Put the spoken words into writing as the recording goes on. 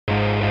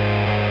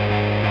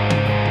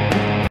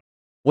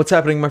What's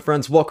happening, my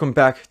friends? Welcome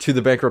back to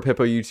the Bankrupt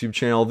Hippo YouTube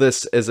channel.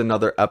 This is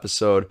another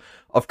episode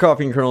of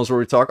Coffee and Kernels, where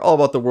we talk all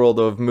about the world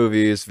of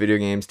movies, video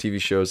games, TV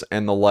shows,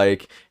 and the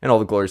like, and all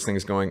the glorious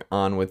things going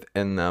on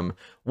within them.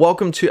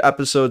 Welcome to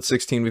episode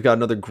 16. We've got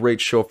another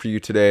great show for you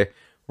today.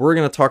 We're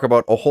going to talk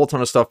about a whole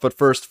ton of stuff, but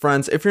first,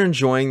 friends, if you're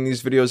enjoying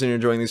these videos and you're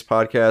enjoying these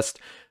podcasts,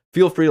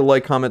 feel free to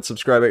like, comment,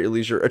 subscribe at your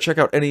leisure, or check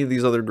out any of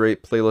these other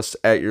great playlists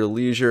at your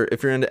leisure.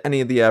 If you're into any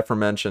of the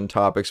aforementioned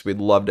topics, we'd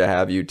love to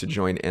have you to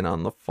join in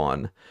on the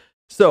fun.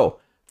 So,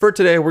 for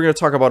today, we're going to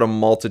talk about a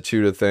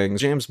multitude of things.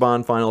 James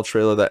Bond final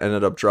trailer that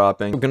ended up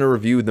dropping. We're going to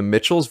review The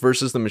Mitchells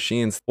versus the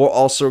Machines. We're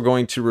also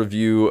going to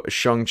review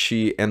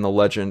Shang-Chi and the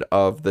Legend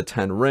of the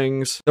Ten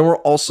Rings. Then we're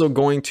also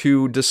going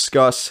to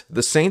discuss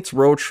the Saints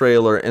Row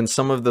trailer and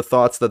some of the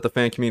thoughts that the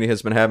fan community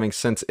has been having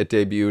since it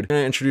debuted. I'm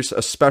going to introduce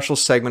a special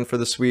segment for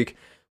this week,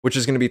 which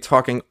is going to be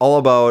talking all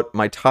about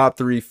my top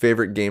 3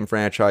 favorite game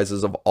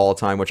franchises of all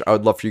time, which I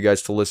would love for you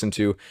guys to listen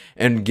to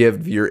and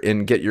get your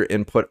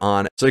input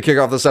on. So to kick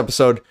off this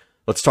episode,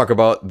 let's talk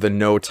about the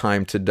No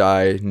Time to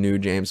Die new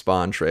James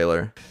Bond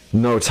trailer.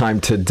 No Time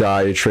to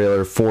Die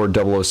trailer for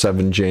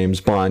 007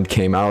 James Bond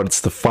came out. It's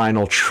the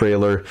final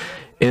trailer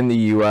in the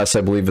US.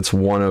 I believe it's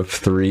one of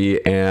 3,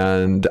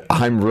 and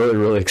I'm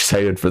really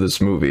excited for this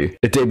movie.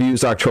 It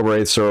debuts October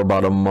 8th, so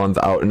about a month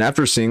out, and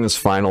after seeing this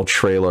final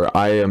trailer,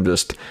 I am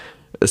just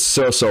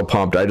so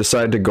pumped. I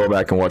decided to go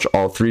back and watch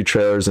all 3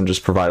 trailers and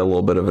just provide a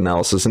little bit of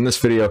analysis in this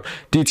video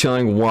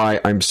detailing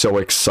why I'm so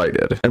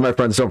excited. And my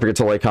friends, don't forget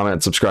to like, comment,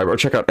 and subscribe, or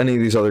check out any of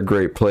these other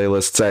great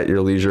playlists at your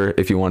leisure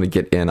if you want to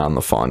get in on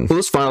the fun. So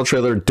this final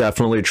trailer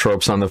definitely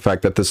tropes on the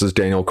fact that this is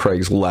Daniel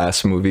Craig's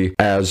last movie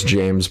as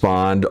James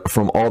Bond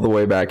from all the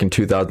way back in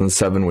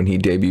 2007 when he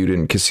debuted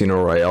in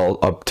Casino Royale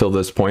up till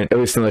this point. At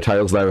least in the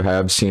titles that I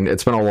have seen,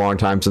 it's been a long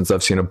time since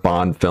I've seen a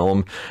Bond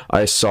film.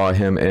 I saw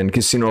him in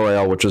Casino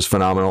Royale, which was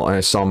phenomenal, and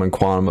I saw him in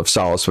Quantum of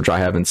Solace, which I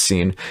haven't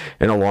seen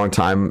in a long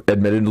time.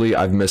 Admittedly,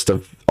 I've missed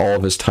all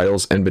of his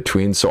titles in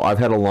between, so I've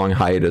had a long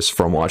hiatus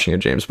from watching a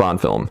James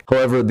Bond film.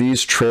 However,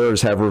 these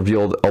trailers have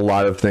revealed a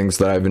lot of things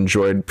that I've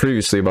enjoyed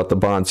previously about the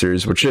Bond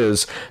series, which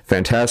is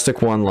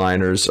fantastic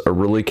one-liners, a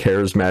really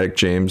charismatic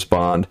James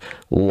Bond,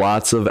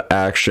 lots of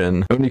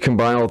action. And when you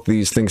combine all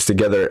these things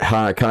together, it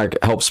kind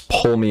of helps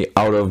pull me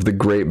out of the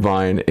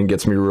grapevine and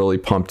gets me really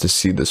pumped to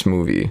see this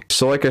movie.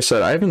 So like I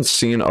said, I haven't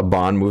seen a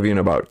Bond movie in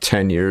about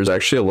 10 years,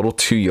 actually a little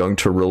too young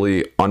to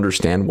really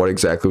understand what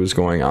exactly was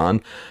going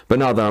on. But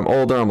now that I'm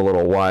older, I'm a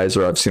little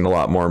wiser, I've seen a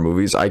lot more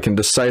movies, I can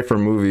decipher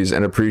movies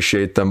and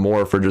appreciate them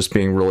more for just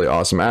being really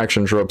awesome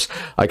action tropes.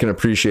 I can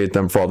appreciate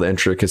them for all the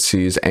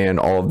intricacies and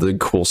all of the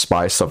cool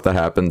spy stuff that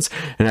happens,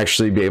 and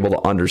actually be able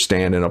to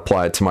understand and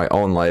apply it to my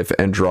own life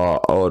and draw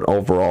an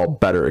overall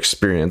better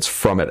experience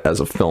from it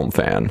as a film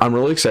fan. I'm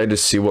really excited to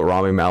see what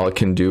Rami Malek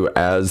can do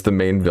as the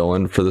main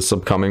villain for this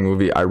upcoming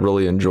movie. I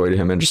really enjoyed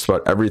him in just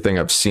about everything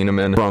I've seen him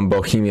in, from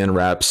Bohemian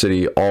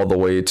Rhapsody all the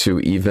way to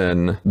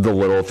even The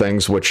Little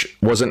Things, which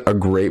wasn't a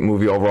great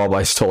movie overall, but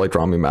I still liked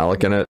Rami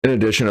Malek in it. In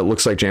addition, it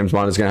looks like James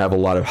Bond is going to have a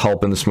lot of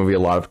help in this movie, a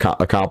lot of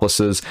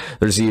accomplices.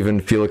 There's even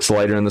Felix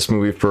Leiter in this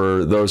movie.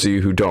 For those of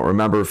you who don't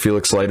remember,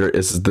 Felix Leiter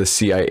is the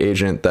CIA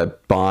agent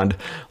that Bond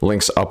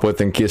links up with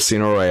in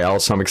Casino Royale,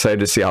 so I'm excited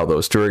to see how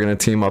those two are going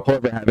to team up.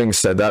 However, having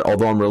said that,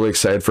 although I'm really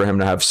excited for him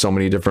to have so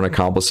many different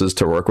accomplices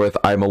to work with,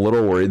 I'm a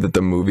little worried that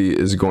the movie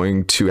is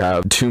going to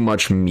have too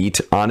much meat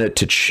on it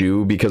to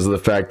chew, because of the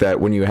fact that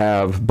when you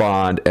have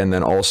Bond and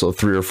then also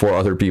 3 or 4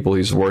 other people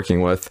he's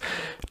working with,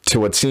 to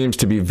what seems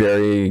to be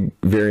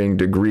varying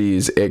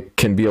degrees, it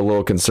can be a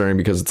little concerning,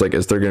 because it's like,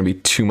 is there going to be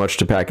too much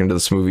to pack into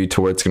this movie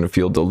to where it's going to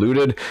feel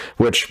diluted,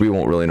 which we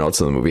won't really know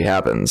until the movie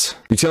happens.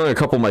 Detailing a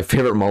couple of my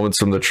favorite moments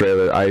from the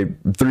trailer,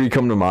 3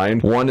 come to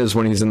mind. One is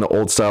when he's in the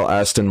old style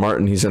Aston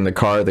Martin, he's in the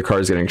car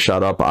is getting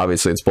shot up,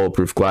 obviously it's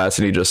bulletproof glass,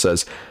 and he just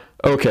says,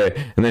 okay,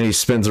 and then he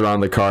spins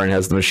around the car and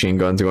has the machine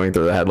guns going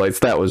through the headlights.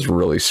 That was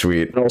really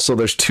sweet. And also,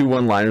 there's 2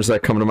 one-liners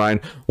that come to mind.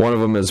 One of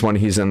them is when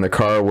he's in the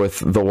car with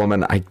the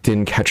woman, I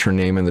didn't catch her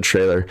name in the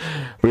trailer,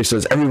 where he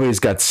says, everybody's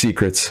got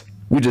secrets,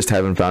 we just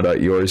haven't found out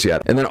yours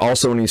yet. And then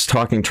also when he's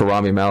talking to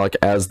Rami Malek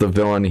as the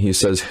villain, he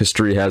says,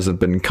 history hasn't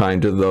been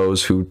kind to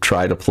those who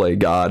try to play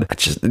God.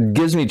 It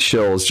gives me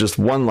chills. Just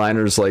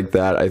one-liners like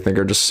that, I think,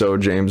 are just so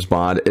James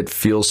Bond. It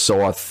feels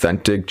so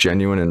authentic,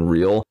 genuine, and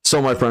real.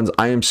 So my friends,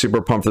 I am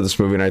super pumped for this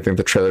movie, and I think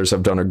the trailers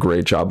have done a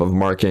great job of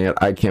marketing it.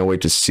 I can't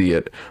wait to see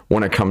it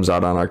when it comes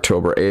out on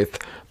October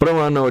 8th. But I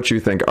want to know what you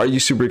think. Are you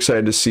super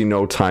excited to see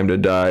No Time to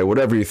Die?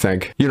 Whatever you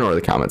think, you know where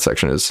the comment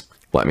section is.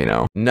 Let me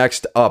know.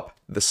 Next up,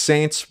 the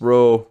Saints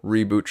Row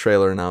reboot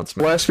trailer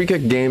announcement. Last week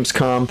at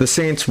Gamescom, the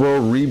Saints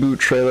Row reboot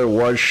trailer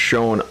was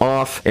shown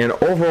off, and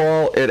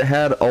overall it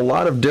had a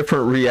lot of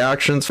different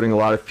reactions from a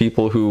lot of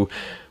people who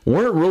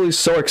weren't really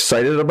so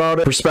excited about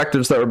it.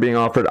 Perspectives that were being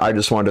offered, I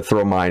just wanted to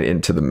throw mine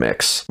into the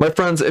mix. My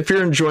friends, if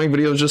you're enjoying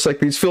videos just like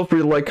these, feel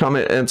free to like,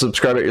 comment, and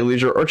subscribe at your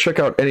leisure, or check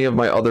out any of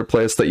my other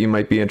playlists that you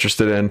might be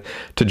interested in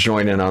to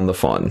join in on the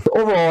fun.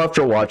 Overall,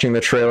 after watching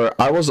the trailer,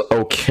 I was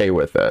okay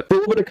with it. For a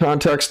little bit of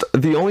context,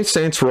 the only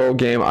Saints Row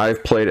game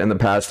I've played in the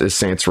past is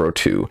Saints Row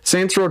 2.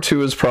 Saints Row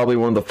 2 is probably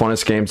one of the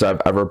funnest games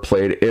I've ever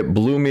played. It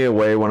blew me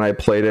away when I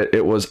played it.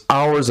 It was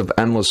hours of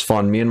endless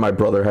fun. Me and my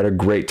brother had a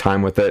great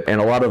time with it,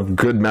 and a lot of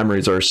good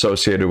memories are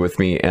associated with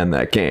me and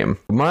that game.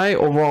 My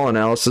overall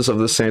analysis of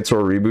the Saints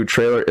Row reboot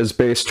trailer is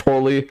based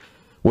totally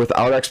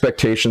without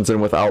expectations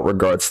and without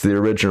regards to the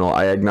original.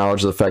 I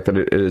acknowledge the fact that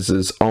it is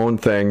his own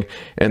thing,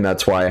 and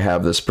that's why I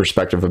have this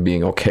perspective of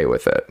being okay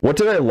with it. What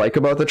did I like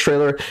about the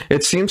trailer?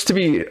 It seems to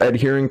be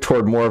adhering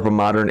toward more of a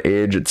modern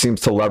age. It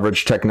seems to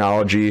leverage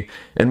technology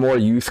and more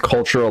youth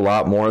culture a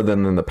lot more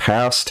than in the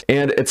past,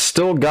 and it's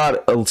still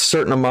got a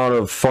certain amount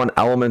of fun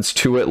elements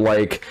to it,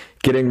 like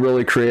getting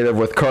really creative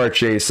with car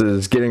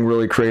chases, getting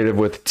really creative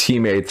with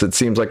teammates. It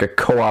seems like a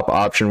co-op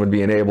option would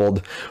be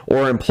enabled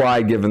or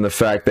implied given the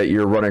fact that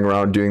you're running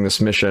around doing this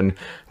mission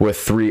with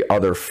 3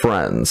 other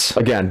friends.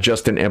 Again,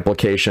 just an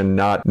implication,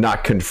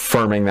 not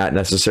confirming that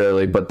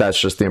necessarily, but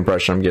that's just the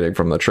impression I'm getting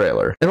from the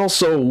trailer. And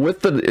also,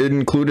 with the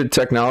included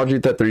technology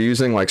that they're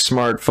using, like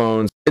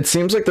smartphones, it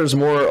seems like there's a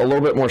little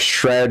bit more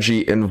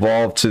strategy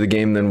involved to the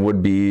game than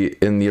would be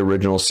in the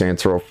original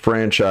Saints Row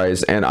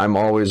franchise, and I'm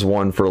always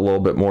one for a little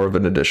bit more of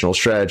an additional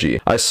strategy.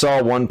 I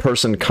saw one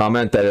person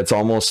comment that it's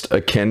almost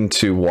akin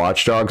to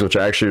Watch Dogs, which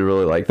I actually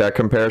really like that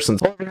comparison.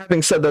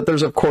 Having said that,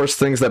 there's of course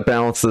things that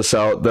balance this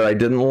out that I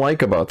didn't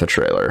like about the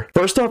trailer.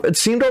 First off, it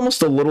seemed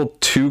almost a little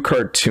too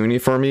cartoony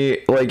for me.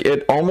 Like,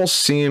 it almost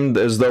seemed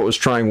as though it was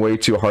trying way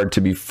too hard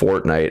to be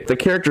Fortnite. The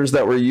characters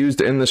that were used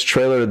in this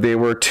trailer, they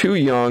were too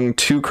young,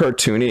 too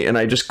cartoony, and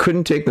I just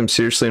couldn't take them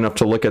seriously enough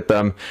to look at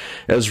them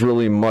as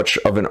really much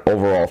of an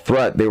overall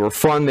threat. They were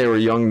fun, they were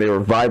young, they were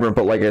vibrant,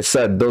 but like I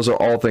said, those are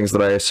all things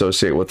that I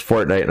associate with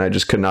Fortnite, and I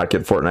just could not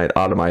get Fortnite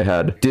out of my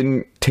head.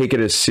 Didn't take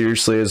it as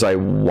seriously as I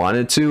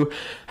wanted to.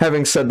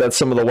 Having said that,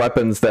 some of the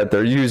weapons that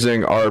they're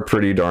using are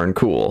pretty darn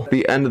cool. At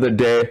the end of the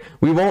day,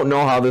 we won't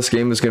know how this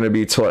game is going to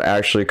be till it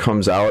actually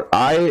comes out.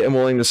 I am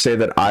willing to say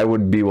that I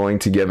would be willing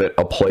to give it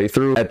a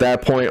playthrough. At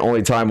that point,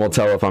 only time will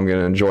tell if I'm going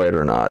to enjoy it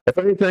or not. If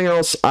anything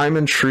else, I'm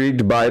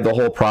intrigued by the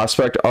whole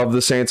prospect of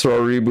the Saints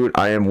Row reboot.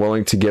 I am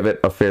willing to give it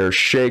a fair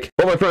shake.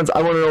 Well, my friends,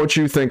 I want to know what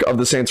you think of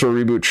the Saints Row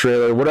reboot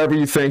trailer. Whatever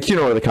you think, you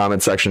know where the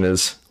comment section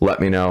is. Let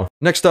me know.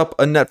 Next up,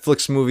 a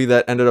Netflix movie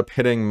that ended up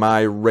hitting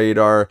my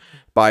radar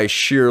by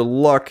sheer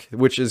luck,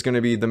 which is going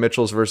to be The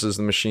Mitchells vs.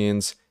 the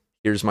Machines.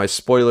 Here's my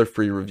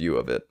spoiler-free review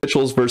of it.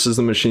 Mitchells vs.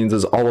 the Machines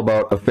is all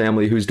about a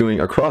family who's doing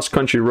a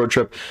cross-country road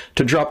trip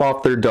to drop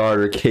off their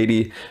daughter,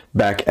 Katie,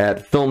 back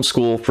at film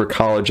school for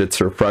college. It's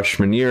her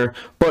freshman year,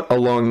 but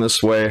along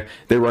this way,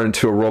 they run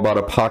into a robot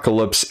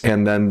apocalypse,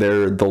 and then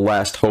they're the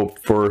last hope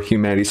for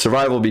humanity's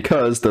survival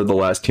because they're the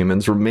last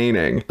humans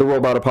remaining. The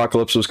robot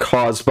apocalypse was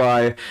caused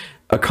by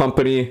a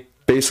company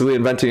basically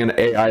inventing an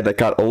AI that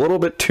got a little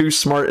bit too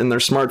smart in their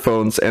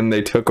smartphones, and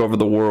they took over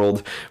the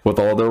world with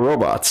all their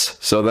robots.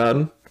 So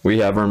then we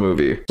have our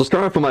movie. So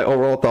starting off with my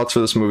overall thoughts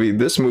for this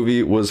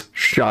movie was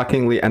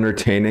shockingly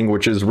entertaining,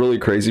 which is really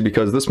crazy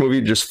because this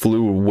movie just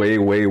flew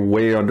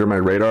way under my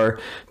radar.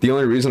 The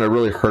only reason I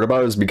really heard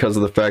about it is because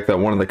of the fact that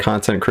one of the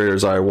content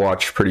creators I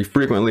watch pretty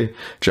frequently,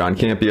 John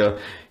Campea,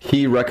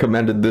 he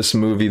recommended this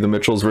movie, The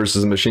Mitchells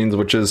vs. the Machines,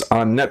 which is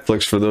on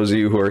Netflix for those of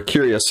you who are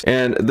curious.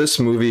 And this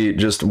movie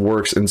just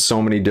works in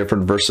so many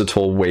different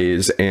versatile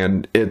ways,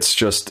 and it's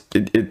just,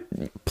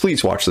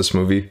 please watch this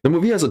movie. The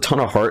movie has a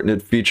ton of heart, and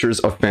it features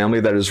a family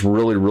that is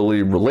really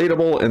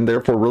relatable and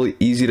therefore really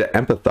easy to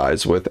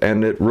empathize with,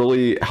 and it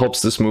really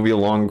helps this movie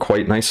along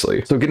quite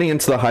nicely. So getting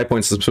into the high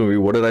points of this movie,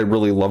 what did I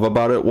really love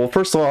about it? Well,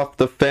 first of all,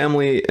 the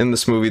family in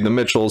this movie, the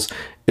Mitchells,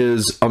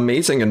 is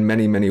amazing in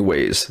many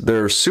ways.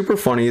 They're super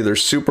funny, they're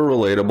super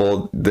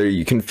relatable,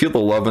 you can feel the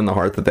love and the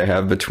heart that they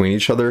have between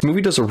each other. The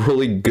movie does a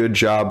really good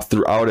job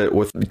throughout it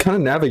with kind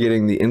of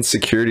navigating the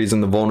insecurities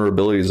and the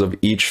vulnerabilities of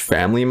each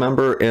family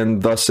member,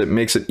 and thus it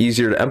makes it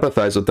easier to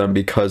empathize with them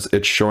because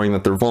it's showing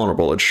that they're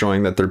vulnerable, it's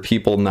showing that they're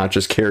people, not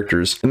just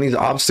characters. And these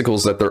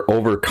obstacles that they're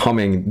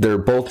overcoming, they're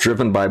both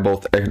driven by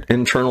both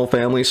internal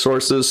family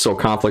sources, so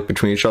conflict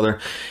between each other,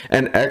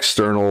 and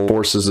external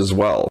forces as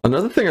well.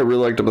 Another thing I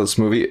really liked about this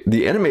movie,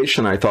 the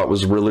animation I thought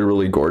was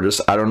really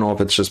gorgeous. I don't know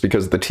if it's just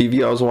because of the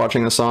TV I was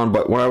watching this on,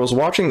 but when I was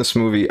watching this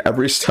movie,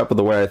 every step of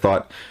the way I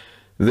thought,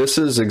 this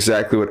is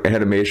exactly what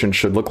animation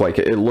should look like.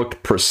 It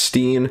looked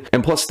pristine,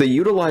 and plus they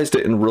utilized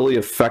it in really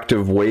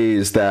effective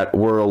ways that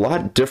were a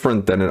lot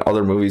different than in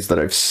other movies that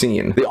I've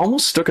seen. They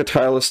almost took a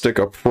stylistic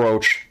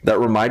approach that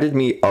reminded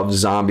me of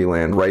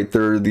Zombieland, right?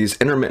 There are these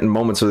intermittent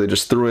moments where they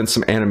just threw in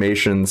some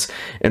animations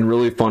in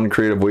really fun,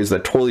 creative ways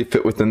that totally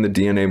fit within the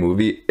DNA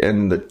movie,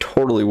 and that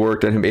totally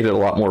worked, and it made it a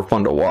lot more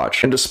fun to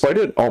watch. And despite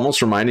it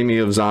almost reminding me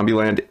of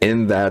Zombieland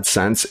in that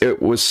sense,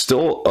 it was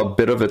still a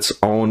bit of its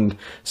own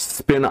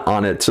spin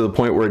on it, to the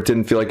point point where it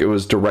didn't feel like it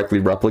was directly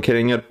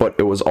replicating it, but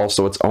it was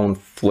also its own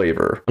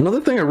flavor.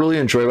 Another thing I really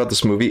enjoy about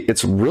this movie,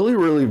 it's really,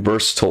 really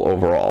versatile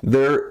overall.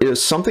 There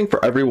is something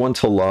for everyone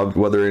to love,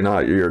 whether or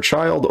not you're a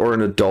child or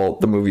an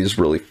adult. The movie is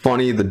really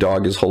funny. The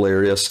dog is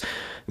hilarious.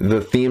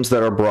 The themes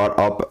that are brought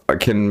up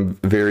can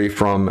vary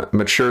from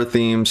mature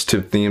themes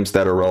to themes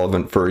that are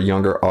relevant for a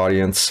younger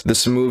audience.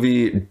 This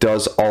movie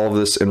does all of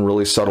this in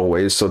really subtle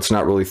ways, so it's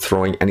not really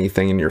throwing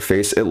anything in your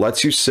face. It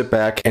lets you sit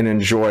back and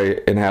enjoy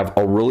and have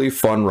a really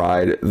fun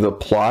ride. The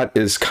plot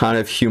is kind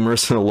of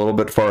humorous and a little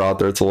bit far out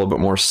there. It's a little bit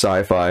more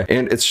sci-fi,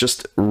 and it's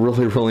just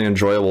really, really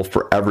enjoyable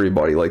for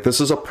everybody. Like,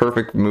 this is a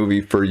perfect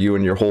movie for you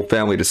and your whole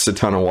family to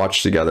sit down and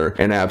watch together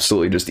and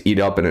absolutely just eat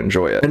up and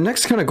enjoy it. And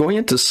next, kind of going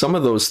into some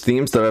of those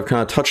themes that I've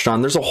kind of touched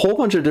on, there's a whole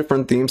bunch of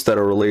different themes that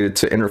are related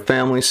to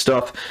inter-family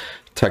stuff,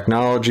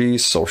 technology,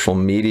 social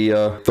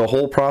media, the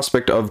whole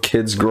prospect of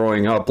kids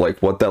growing up,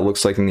 like what that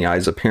looks like in the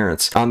eyes of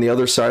parents. On the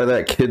other side of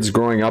that, kids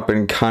growing up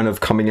and kind of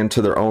coming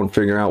into their own,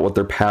 figuring out what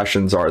their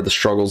passions are, the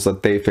struggles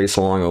that they face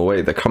along the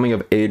way, the coming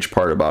of age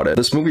part about it.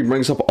 This movie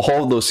brings up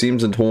all of those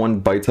themes into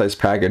one bite-sized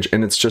package,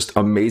 and it's just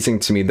amazing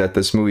to me that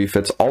this movie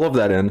fits all of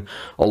that in,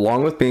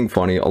 along with being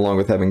funny, along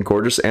with having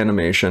gorgeous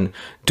animation,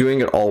 doing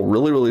it all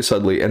really, really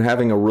subtly, and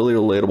having a really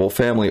relatable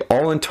family,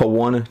 all into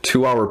one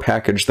 2-hour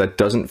package that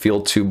doesn't feel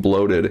too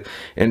bloated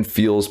and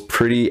feels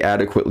pretty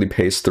adequately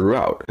paced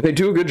throughout. They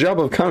do a good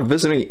job of kind of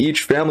visiting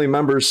each family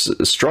member's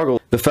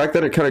struggle. The fact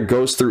that it kind of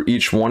goes through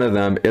each one of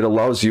them, it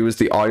allows you as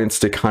the audience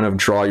to kind of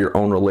draw your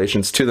own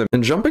relations to them.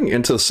 And jumping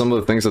into some of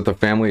the things that the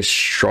family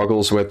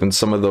struggles with and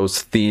some of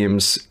those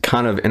themes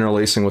kind of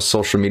interlacing with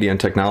social media and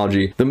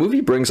technology, the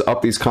movie brings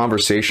up these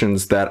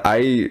conversations that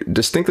I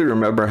distinctly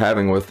remember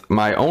having with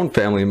my own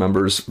family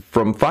members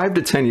from 5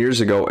 to 10 years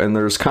ago, and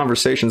there's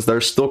conversations that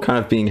are still kind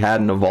of being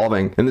had and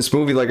evolving. And this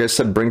movie, like I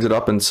said, brings it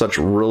up in such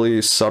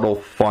really subtle,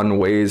 fun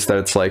ways that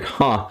it's like,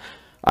 huh,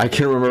 I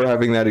can remember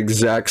having that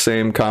exact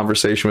same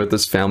conversation with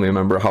this family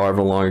member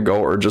however long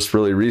ago or just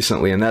really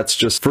recently. And that's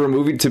just, for a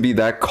movie to be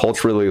that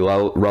culturally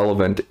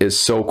relevant is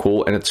so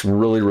cool, and it's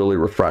really, really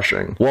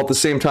refreshing. While at the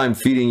same time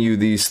feeding you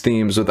these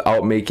themes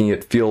without making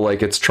it feel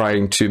like it's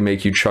trying to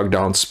make you chug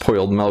down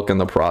spoiled milk in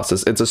the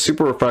process. It's a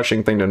super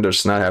refreshing thing to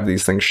just not have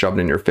these things shoved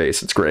in your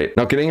face. It's great.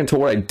 Now, getting into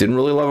what I didn't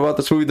really love about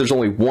this movie, there's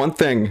only one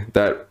thing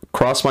that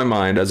crossed my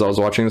mind as I was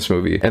watching this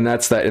movie, and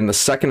that's that in the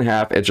second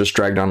half, it just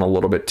dragged on a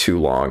little bit too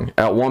long.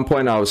 At one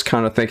point, I was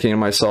kind of thinking to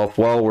myself,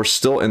 well, we're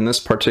still in this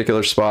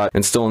particular spot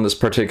and still in this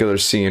particular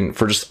scene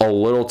for just a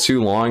little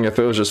too long. If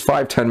it was just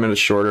 5-10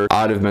 minutes shorter,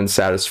 I'd have been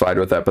satisfied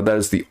with that, but that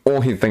is the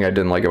only thing I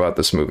didn't like about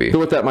this movie. So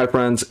with that, my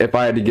friends, if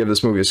I had to give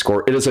this movie a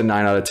score, it is a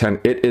 9 out of 10.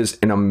 It is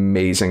an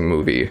amazing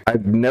movie.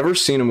 I've never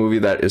seen a movie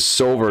that is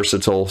so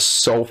versatile,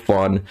 so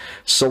fun,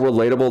 so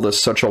relatable to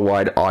such a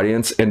wide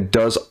audience, and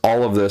does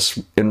all of this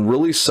in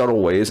really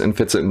subtle ways and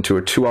fits it into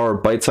a 2-hour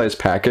bite-sized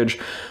package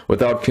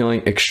without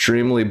feeling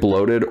extremely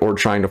bloated or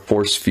trying to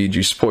force feed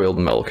you spoiled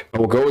milk. I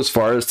will go as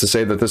far as to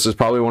say that this is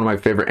probably one of my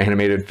favorite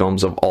animated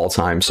films of all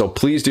time, so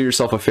please do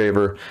yourself a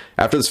favor.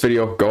 After this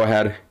video, go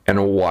ahead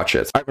and watch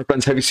it. Alright, my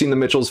friends, have you seen The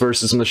Mitchells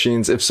vs.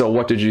 Machines? If so,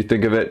 what did you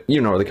think of it? You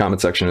know where the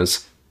comment section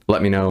is.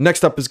 Let me know.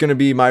 Next up is going to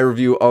be my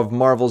review of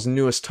Marvel's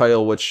newest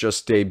title, which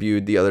just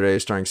debuted the other day,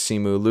 starring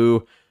Simu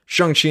Liu,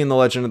 Shang-Chi and the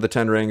Legend of the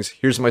Ten Rings.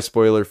 Here's my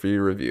spoiler for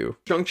your review.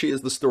 Shang-Chi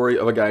is the story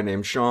of a guy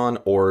named Sean,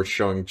 or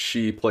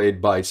Shang-Chi, played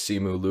by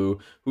Simu Liu,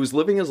 who's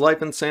living his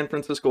life in San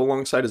Francisco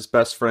alongside his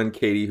best friend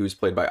Katie, who's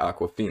played by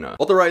Awkwafina.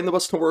 While they're riding the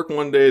bus to work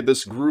one day,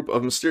 this group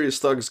of mysterious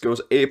thugs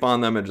goes ape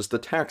on them and just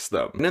attacks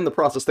them. And in the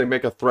process, they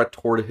make a threat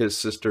toward his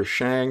sister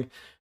Shang,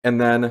 and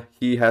then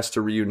he has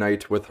to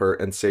reunite with her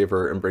and save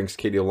her and brings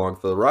Katie along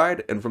for the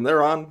ride, and from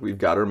there on, we've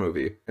got our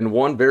movie. And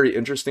one very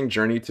interesting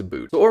journey to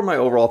boot. So what are my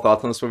overall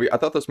thoughts on this movie? I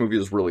thought this movie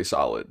was really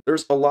solid.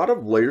 There's a lot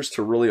of layers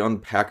to really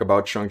unpack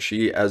about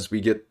Shang-Chi as we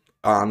get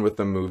on with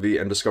the movie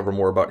and discover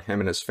more about him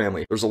and his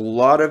family. There's a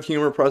lot of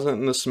humor present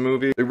in this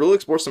movie. They really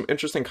explore some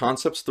interesting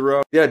concepts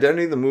throughout. The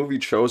identity the movie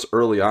chose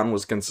early on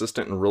was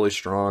consistent and really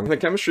strong. And the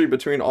chemistry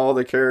between all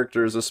the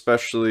characters,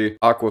 especially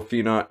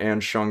Awkwafina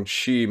and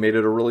Shang-Chi, made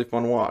it a really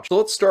fun watch. So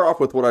let's start off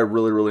with what I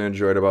really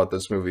enjoyed about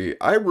this movie.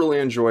 I really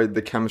enjoyed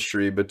the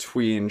chemistry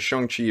between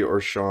Shang-Chi, or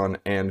Sean,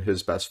 and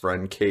his best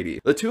friend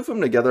Katie. The two of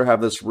them together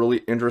have this really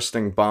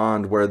interesting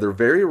bond where they're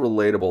very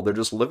relatable. They're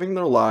just living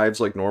their lives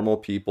like normal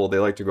people. They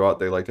like to go out,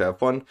 they like to have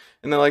fun,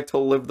 and they like to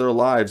live their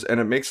lives, and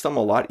it makes them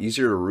a lot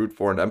easier to root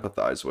for and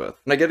empathize with.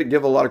 And I get to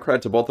give a lot of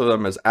credit to both of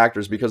them as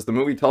actors, because the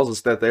movie tells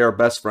us that they are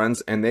best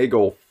friends, and they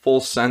go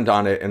full send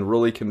on it and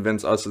really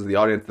convince us as the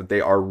audience that they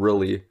are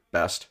really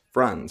best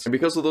friends. And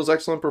because of those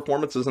excellent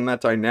performances and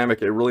that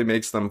dynamic, it really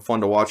makes them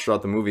fun to watch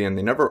throughout the movie, and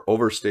they never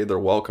overstay their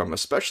welcome,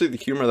 especially the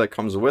humor that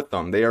comes with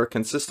them. They are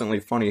consistently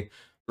funny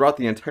throughout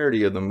the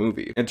entirety of the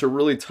movie. And to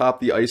really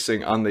top the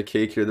icing on the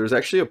cake here, there's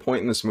actually a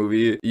point in this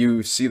movie,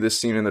 you see this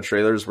scene in the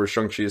trailers where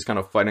Shang-Chi is kind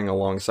of fighting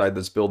alongside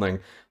this building.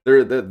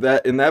 In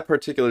that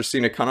particular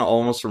scene, it kind of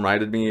almost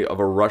reminded me of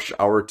a Rush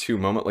Hour 2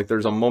 moment. Like,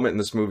 there's a moment in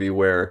this movie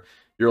where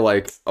you're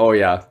like, oh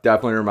yeah,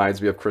 definitely reminds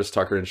me of Chris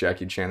Tucker and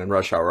Jackie Chan in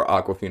Rush Hour,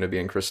 Aquafina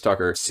being Chris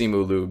Tucker,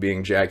 Simu Liu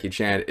being Jackie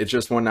Chan. It's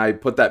just when I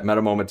put that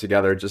meta moment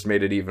together, it just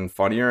made it even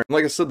funnier. And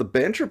like I said, the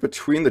banter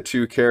between the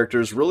two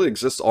characters really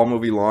exists all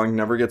movie long,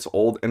 never gets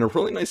old, and a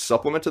really nice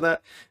supplement to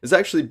that is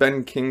actually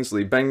Ben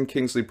Kingsley. Ben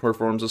Kingsley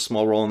performs a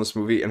small role in this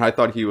movie, and I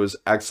thought he was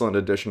excellent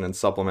addition and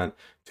supplement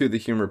to the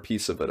humor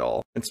piece of it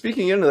all. And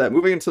speaking into that,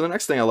 moving into the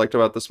next thing I liked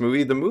about this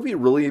movie, the movie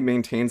really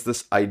maintains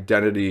this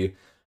identity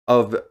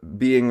of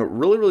being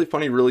really, really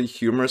funny, really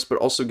humorous, but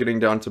also getting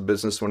down to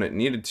business when it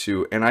needed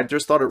to. And I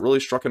just thought it really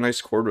struck a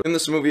nice chord with. In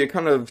this movie, it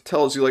kind of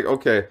tells you like,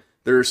 okay,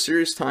 there are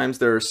serious times,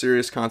 there are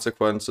serious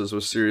consequences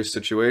with serious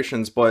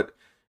situations, but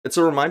it's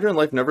a reminder in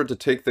life never to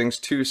take things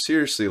too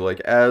seriously. Like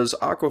as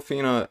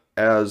Aquafina,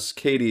 as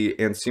Katie,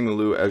 and Simu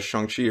Liu as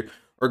Shang-Chi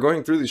are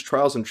going through these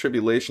trials and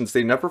tribulations,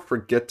 they never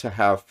forget to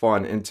have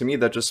fun. And to me,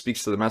 that just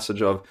speaks to the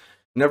message of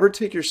never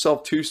take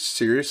yourself too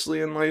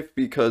seriously in life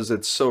because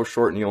it's so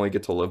short and you only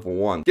get to live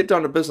once. Get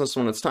down to business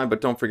when it's time,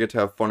 but don't forget to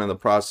have fun in the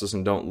process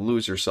and don't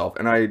lose yourself.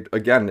 And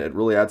again, it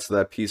really adds to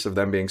that piece of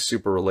them being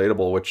super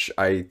relatable, which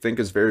I think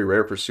is very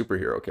rare for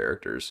superhero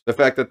characters. The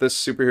fact that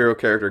this superhero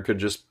character could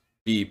just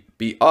be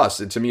us,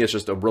 and to me it's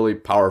just a really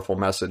powerful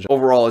message.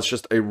 Overall, it's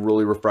just a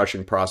really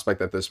refreshing prospect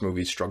that this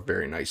movie struck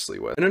very nicely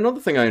with. And another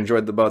thing I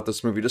enjoyed about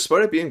this movie,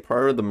 despite it being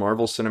part of the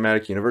Marvel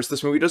Cinematic Universe,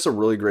 this movie does a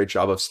really great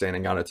job of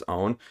standing on its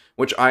own,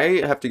 which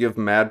I have to give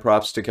mad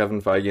props to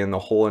Kevin Feige and the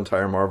whole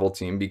entire Marvel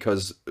team,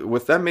 because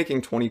with them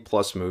making 20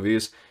 plus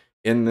movies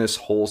in this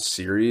whole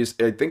series,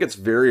 I think it's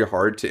very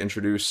hard to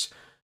introduce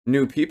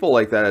new people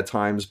like that at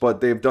times, but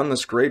they've done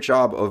this great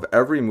job of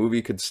every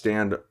movie could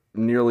stand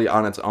nearly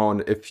on its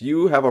own. If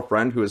you have a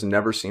friend who has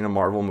never seen a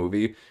Marvel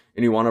movie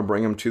and you want to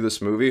bring them to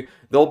this movie,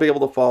 they'll be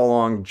able to follow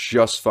along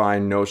just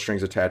fine, no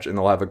strings attached, and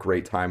they'll have a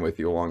great time with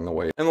you along the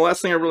way. And the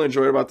last thing I really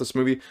enjoyed about this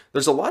movie,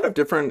 there's a lot of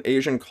different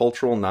Asian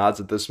cultural nods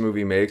that this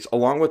movie makes,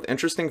 along with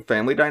interesting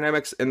family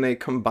dynamics, and they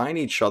combine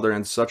each other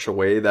in such a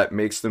way that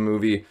makes the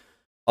movie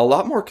a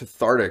lot more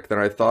cathartic than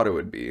I thought it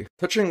would be.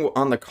 Touching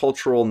on the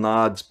cultural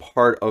nods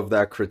part of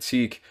that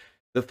critique,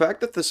 the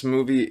fact that this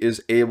movie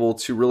is able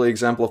to really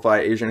exemplify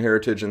Asian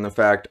heritage in the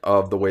fact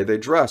of the way they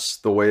dress,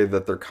 the way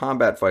that their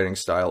combat fighting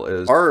style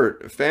is,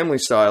 art, family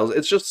styles,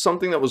 it's just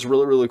something that was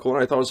really, really cool,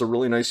 and I thought it was a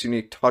really nice,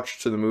 unique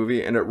touch to the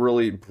movie, and it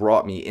really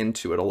brought me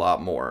into it a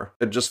lot more.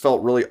 It just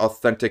felt really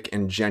authentic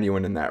and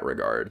genuine in that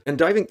regard. And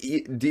diving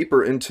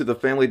deeper into the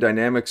family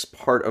dynamics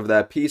part of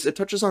that piece, it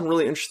touches on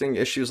really interesting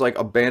issues like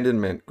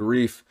abandonment,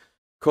 grief,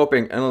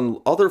 coping, and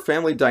other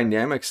family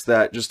dynamics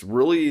that just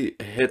really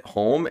hit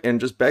home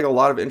and just beg a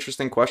lot of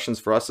interesting questions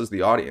for us as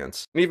the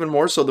audience. And even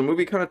more so, the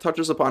movie kind of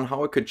touches upon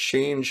how it could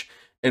change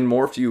and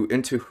morph you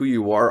into who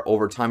you are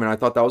over time, and I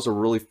thought that was a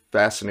really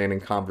fascinating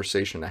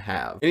conversation to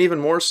have. And even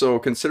more so,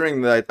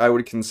 considering that I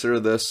would consider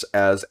this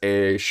as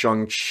a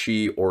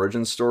Shang-Chi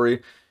origin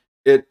story,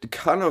 it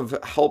kind of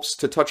helps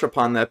to touch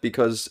upon that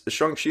because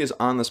Shang-Chi is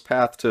on this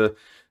path to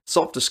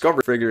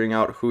self-discovery, figuring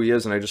out who he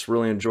is, and I just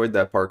really enjoyed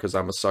that part because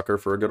I'm a sucker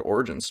for a good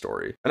origin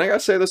story. And I gotta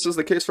say, this is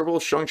the case for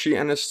both Shang-Chi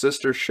and his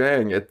sister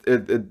Shang.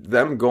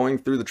 Them going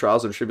through the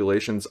trials and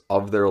tribulations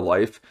of their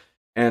life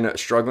and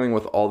struggling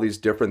with all these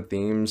different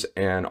themes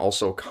and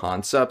also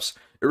concepts,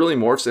 it really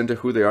morphs into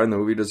who they are, and the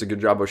movie does a good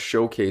job of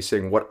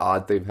showcasing what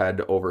odds they've had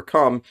to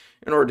overcome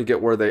in order to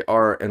get where they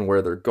are and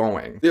where they're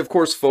going. They, of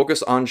course,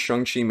 focus on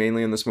Shang-Chi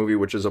mainly in this movie,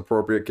 which is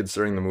appropriate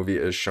considering the movie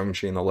is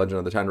Shang-Chi and the Legend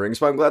of the Ten Rings,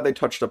 but I'm glad they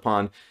touched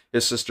upon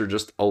his sister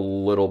just a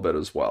little bit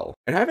as well.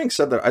 And having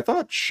said that, I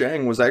thought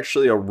Shang was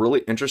actually a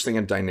really interesting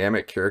and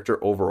dynamic character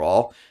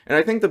overall, and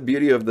I think the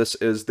beauty of this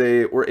is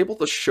they were able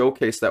to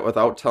showcase that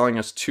without telling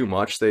us too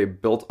much. They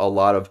built a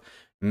lot of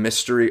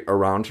mystery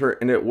around her,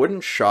 and it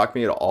wouldn't shock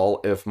me at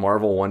all if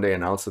Marvel one day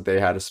announced that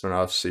they had a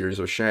spin-off series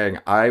with Shang.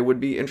 I would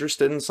be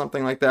interested in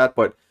something like that,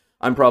 but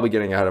I'm probably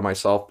getting ahead of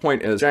myself.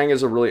 Point is, Shang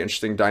is a really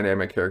interesting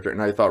dynamic character,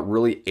 and I thought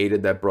really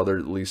aided that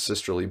brotherly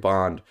sisterly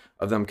bond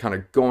of them kind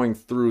of going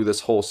through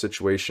this whole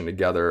situation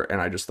together, and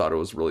I just thought it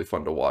was really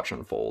fun to watch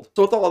unfold.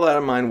 So with all that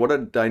in mind, what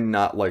did I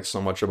not like so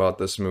much about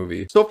this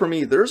movie? So for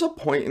me, there's a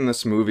point in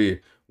this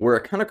movie where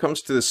it kind of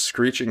comes to this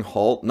screeching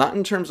halt, not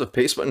in terms of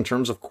pace, but in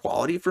terms of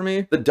quality for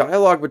me. The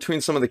dialogue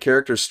between some of the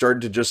characters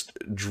started to just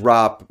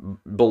drop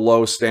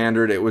below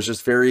standard. It was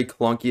just very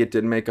clunky. It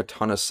didn't make a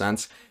ton of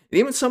sense. And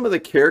even some of the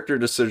character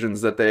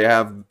decisions that they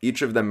have,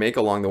 each of them make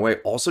along the way,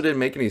 also didn't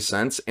make any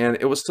sense. And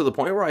it was to the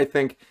point where I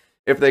think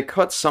if they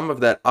cut some of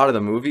that out of the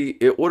movie,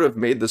 it would have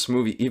made this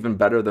movie even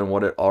better than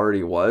what it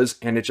already was.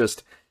 And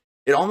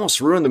it almost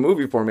ruined the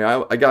movie for me.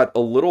 I got a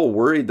little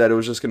worried that it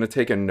was just going to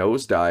take a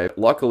nosedive.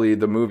 Luckily,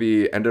 the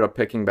movie ended up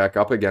picking back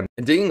up again.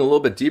 And digging a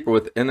little bit deeper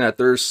within that,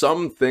 there's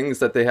some things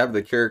that they have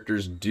the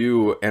characters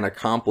do and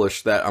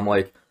accomplish that I'm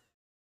like,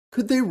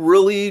 could they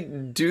really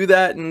do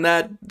that in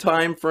that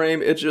time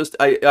frame? It just,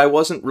 I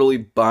wasn't really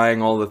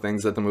buying all the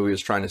things that the movie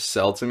was trying to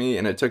sell to me,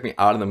 and it took me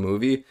out of the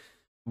movie.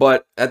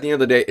 But at the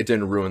end of the day, it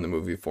didn't ruin the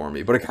movie for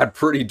me, but it got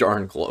pretty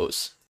darn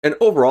close. And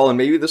overall, and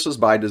maybe this was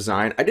by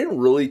design, I didn't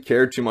really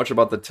care too much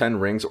about the Ten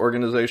Rings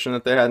organization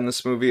that they had in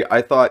this movie.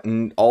 I thought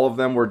all of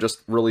them were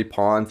just really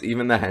pawns.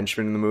 Even the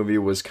henchman in the movie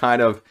was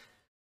kind of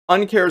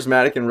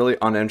uncharismatic and really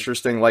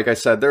uninteresting. Like I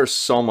said, there's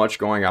so much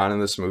going on in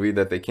this movie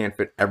that they can't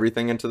fit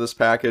everything into this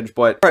package.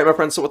 But all right, my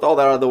friends, so with all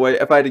that out of the way,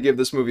 if I had to give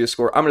this movie a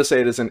score, I'm going to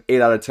say it is an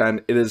 8 out of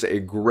 10. It is a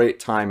great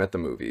time at the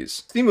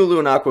movies. Simu Liu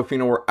and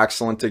Awkwafina were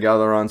excellent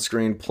together on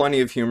screen. Plenty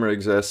of humor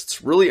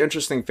exists. Really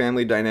interesting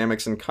family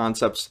dynamics and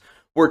concepts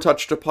were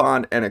touched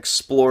upon and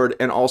explored,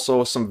 and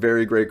also some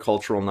very great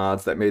cultural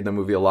nods that made the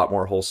movie a lot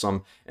more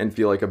wholesome and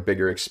feel like a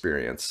bigger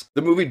experience.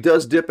 The movie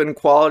does dip in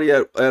quality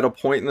at a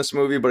point in this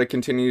movie, but it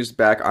continues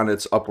back on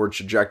its upward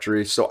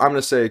trajectory, so I'm going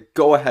to say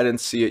go ahead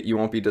and see it. You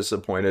won't be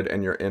disappointed,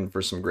 and you're in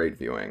for some great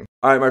viewing.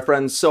 Alright, my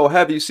friends, so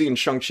have you seen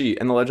Shang-Chi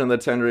and the Legend of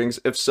the Ten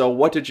Rings? If so,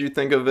 what did you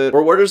think of it?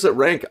 Or where does it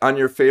rank on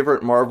your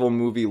favorite Marvel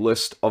movie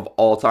list of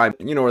all time?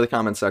 You know where the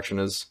comment section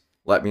is.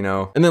 Let me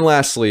know. And then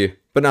lastly,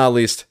 but not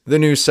least, the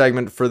news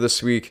segment for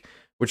this week,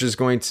 which is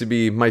going to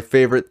be my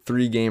favorite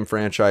 3 game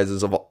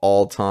franchises of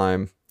all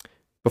time.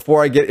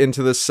 Before I get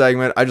into this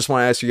segment, I just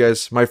want to ask you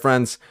guys, my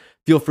friends,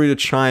 feel free to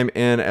chime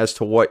in as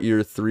to what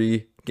your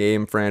 3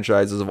 game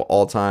franchises of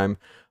all time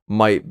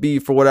might be.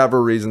 For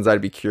whatever reasons, I'd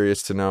be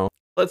curious to know.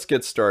 Let's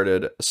get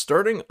started.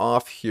 Starting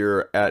off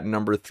here at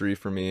number 3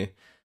 for me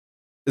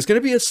is going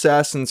to be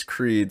Assassin's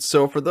Creed.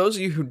 So for those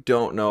of you who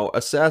don't know,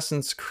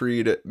 Assassin's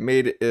Creed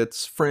made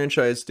its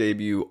franchise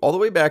debut all the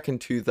way back in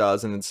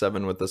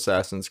 2007 with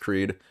Assassin's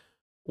Creed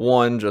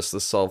 1, just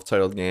the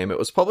self-titled game. It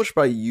was published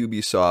by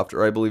Ubisoft,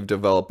 or I believe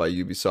developed by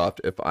Ubisoft,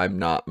 if I'm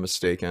not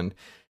mistaken.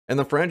 And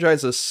the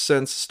franchise has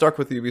since stuck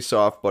with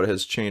Ubisoft, but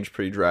has changed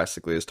pretty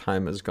drastically as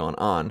time has gone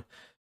on.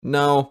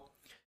 Now,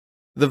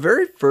 the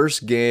very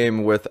first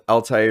game with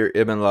Altair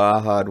Ibn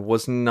Lahad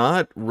was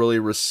not really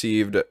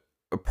received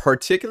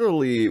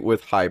particularly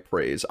with high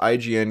praise.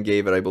 IGN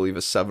gave it, I believe, a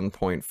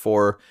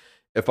 7.4,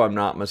 if I'm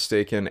not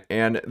mistaken,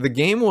 and the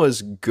game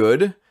was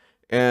good,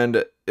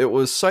 and it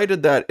was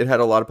cited that it had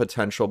a lot of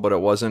potential, but it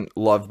wasn't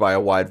loved by a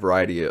wide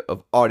variety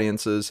of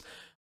audiences.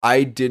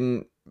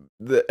 The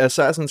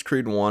Assassin's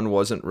Creed 1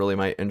 wasn't really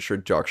my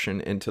introduction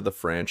into the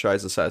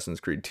franchise. Assassin's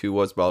Creed 2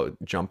 was, but I'll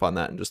jump on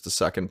that in just a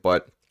second,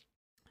 but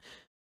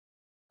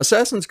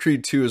Assassin's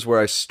Creed 2 is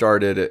where I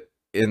started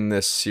in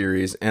this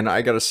series, and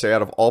I gotta say,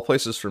 out of all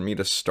places for me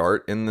to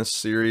start in this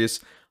series,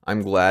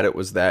 I'm glad it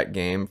was that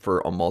game for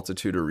a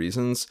multitude of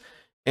reasons.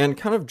 And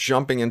kind of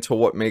jumping into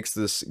what makes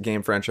this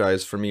game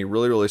franchise for me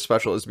really, really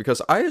special is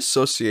because I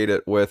associate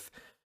it with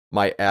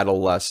my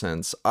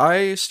adolescence.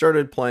 I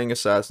started playing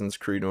Assassin's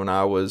Creed when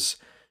I was,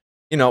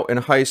 in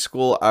high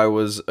school. I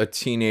was a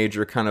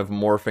teenager kind of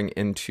morphing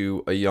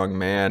into a young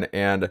man,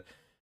 and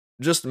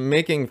just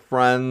making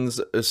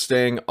friends,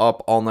 staying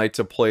up all night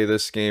to play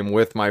this game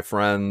with my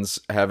friends,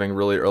 having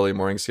really early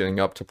mornings getting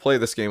up to play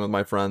this game with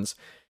my friends.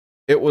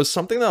 It was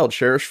something that I'll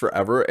cherish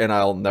forever and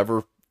I'll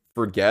never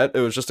forget. It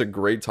was just a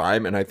great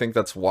time, and I think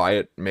that's why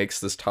it makes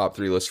this top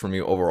 3 list for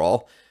me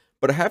overall.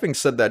 But having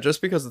said that,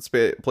 just because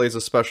it plays a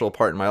special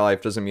part in my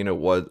life doesn't mean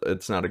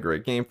it's not a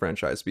great game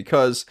franchise,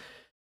 because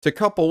to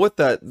couple with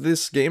that,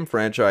 this game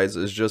franchise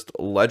is just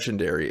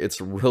legendary. It's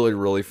really,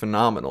 really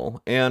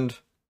phenomenal. And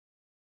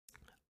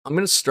I'm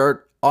going to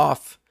start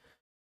off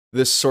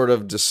this sort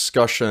of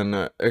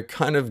discussion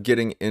kind of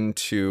getting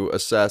into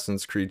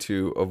Assassin's Creed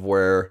 2, of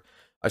where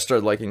I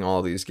started liking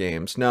all these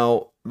games.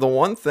 Now, the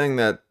one thing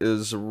that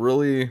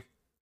really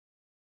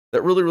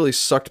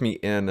sucked me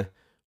in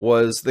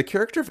was the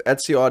character of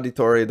Ezio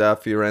Auditore da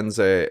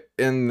Firenze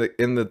in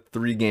the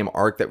 3 game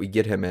arc that we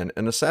get him in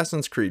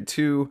Assassin's Creed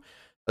 2,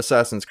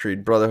 Assassin's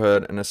Creed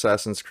Brotherhood, and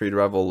Assassin's Creed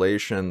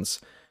Revelations.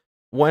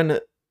 When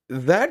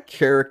that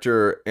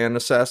character in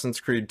Assassin's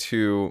Creed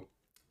 2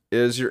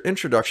 is your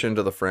introduction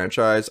to the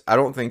franchise, I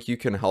don't think you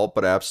can help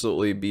but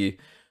absolutely be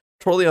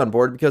totally on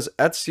board, because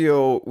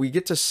Ezio, we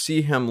get to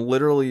see him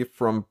literally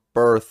from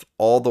birth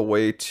all the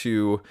way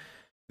to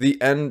the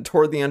end,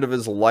 toward the end of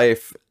his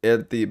life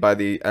by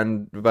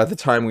the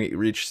time we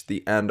reach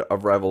the end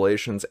of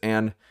Revelations,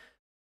 and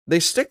they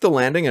stick the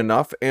landing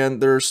enough,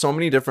 and there's so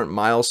many different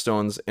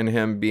milestones in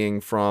him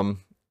being from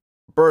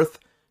birth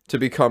to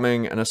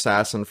becoming an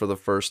assassin for the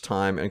first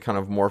time and kind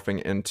of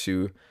morphing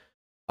into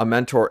a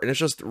mentor, and it's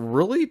just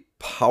really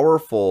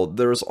powerful.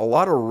 There's a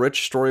lot of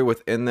rich story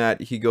within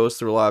that. He goes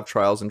through a lot of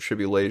trials and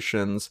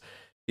tribulations.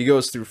 He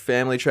goes through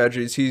family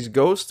tragedies. He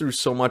goes through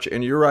so much,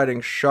 and you're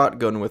riding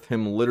shotgun with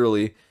him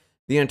literally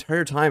the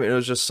entire time. It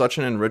was just such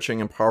an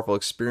enriching and powerful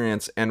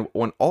experience, and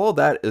when all of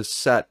that is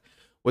set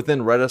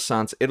within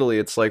Renaissance Italy,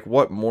 it's like,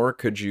 what more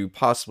could you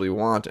possibly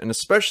want? And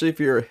especially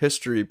if you're a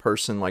history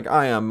person like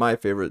I am, my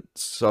favorite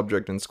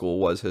subject in school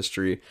was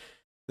history.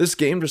 This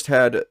game just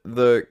had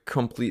the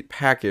complete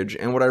package,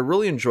 and what I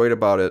really enjoyed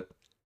about it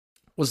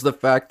was the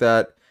fact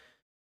that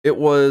it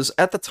was,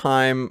 at the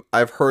time,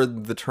 I've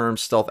heard the term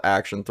stealth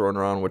action thrown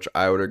around, which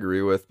I would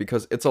agree with,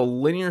 because it's a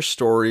linear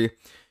story.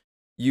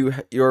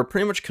 You're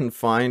pretty much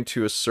confined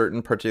to a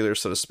certain particular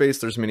set of space.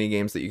 There's mini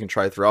games that you can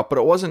try throughout, but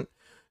it wasn't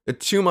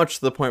too much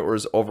to the point where it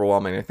was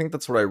overwhelming. I think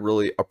that's what I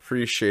really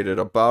appreciated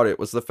about it,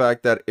 was the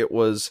fact that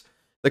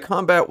the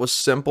combat was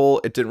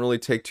simple. It didn't really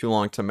take too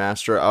long to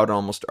master. I would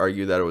almost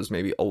argue that it was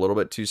maybe a little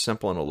bit too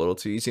simple and a little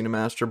too easy to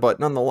master, but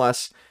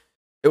nonetheless,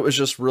 it was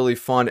just really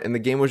fun, and the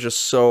game was just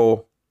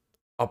so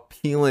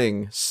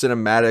appealing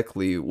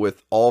cinematically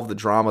with all of the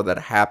drama that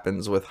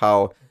happens, with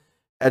how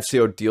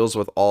Ezio deals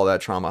with all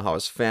that trauma, how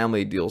his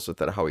family deals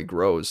with it, how he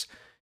grows.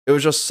 It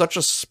was just such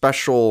a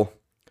special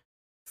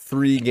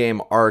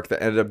 3-game arc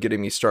that ended up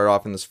getting me started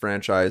off in this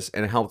franchise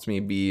and helped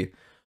me be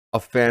a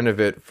fan of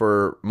it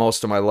for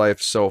most of my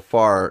life so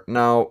far.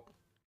 Now,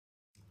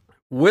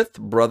 with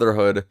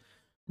Brotherhood,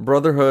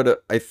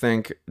 I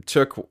think,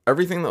 took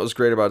everything that was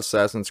great about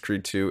Assassin's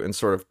Creed 2 and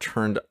sort of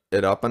turned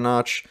it up a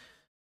notch.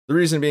 The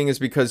reason being is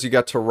because you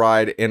got to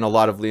ride in a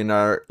lot of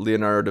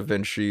Leonardo da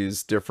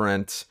Vinci's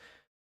different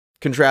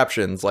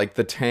contraptions, like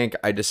the tank.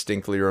 I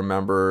distinctly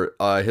remember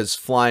his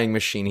flying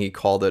machine, he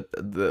called it.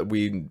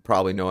 We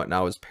probably know it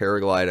now as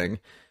paragliding.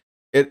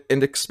 It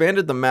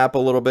expanded the map a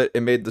little bit.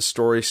 It made the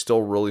story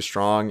still really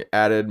strong,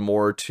 added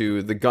more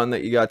to the gun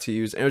that you got to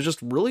use, and it was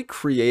just really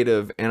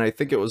creative, and I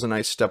think it was a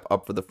nice step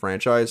up for the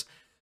franchise.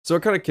 So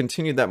it kind of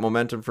continued that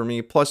momentum for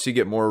me, plus you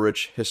get more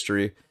rich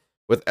history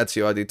with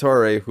Ezio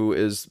Auditore, who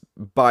is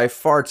by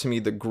far, to me,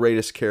 the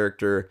greatest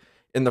character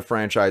in the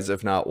franchise,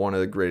 if not one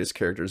of the greatest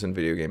characters in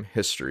video game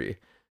history.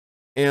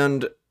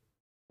 And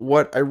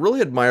what I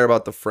really admire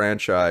about the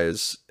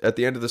franchise at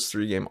the end of this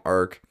 3-game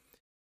arc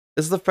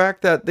is the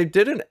fact that they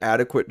did an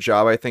adequate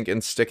job, I think, in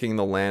sticking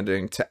the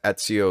landing to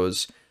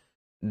Ezio's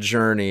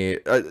journey.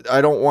 I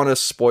don't want to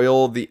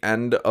spoil the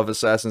end of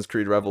Assassin's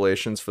Creed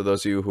Revelations for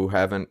those of you who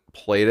haven't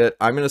played it.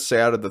 I'm going to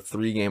say out of the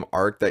 3-game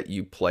arc that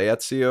you play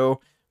Ezio,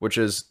 which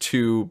is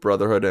 2,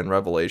 Brotherhood, and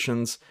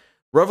Revelations,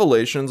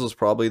 Revelations was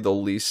probably the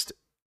least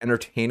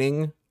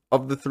entertaining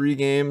of the 3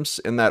 games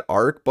in that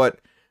arc, but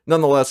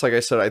nonetheless, like I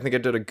said, I think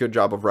it did a good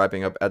job of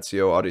wrapping up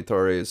Ezio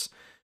Auditore's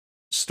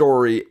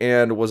story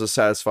and was a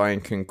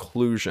satisfying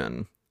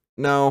conclusion.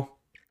 Now,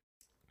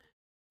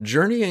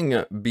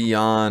 journeying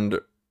beyond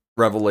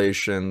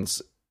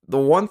Revelations, the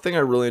one thing I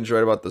really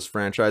enjoyed about this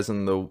franchise,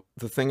 and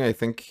the thing I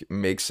think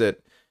makes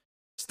it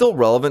still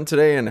relevant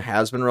today and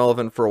has been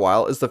relevant for a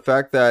while, is the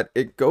fact that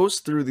it goes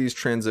through these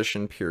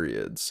transition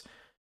periods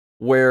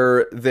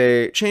where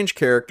they change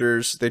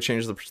characters, they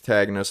change the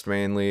protagonist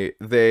mainly,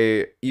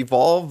 they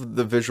evolve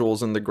the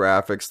visuals and the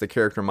graphics, the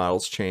character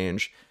models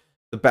change,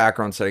 the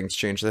background settings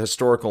change, the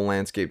historical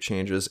landscape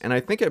changes, and I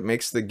think it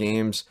makes the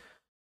games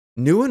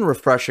new and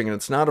refreshing, and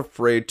it's not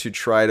afraid to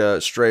try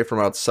to stray from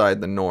outside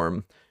the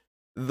norm.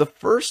 The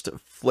first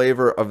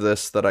flavor of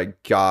this that I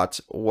got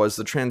was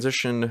the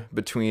transition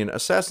between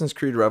Assassin's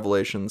Creed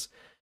Revelations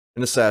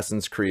and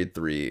Assassin's Creed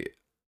 3.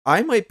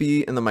 I might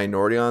be in the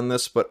minority on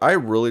this, but I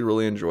really,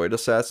 really enjoyed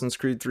Assassin's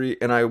Creed 3,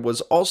 and I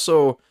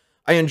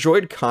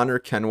enjoyed Connor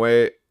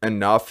Kenway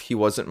enough. He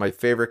wasn't my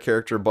favorite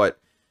character, but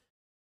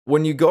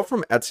when you go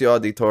from Ezio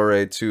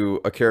Auditore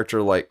to a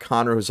character like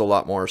Connor, who's a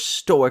lot more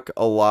stoic,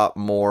 a lot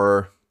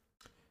more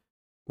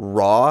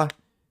raw,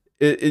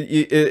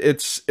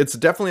 it's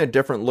definitely a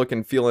different look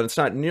and feel, and it's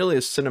not nearly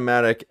as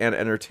cinematic and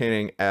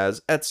entertaining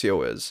as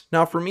Ezio is.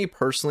 Now, for me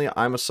personally,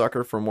 I'm a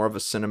sucker for more of a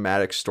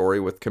cinematic story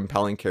with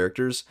compelling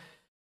characters,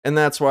 and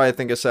that's why I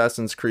think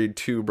Assassin's Creed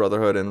 2,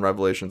 Brotherhood, and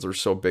Revelations are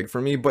so big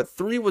for me, but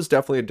 3 was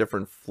definitely a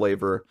different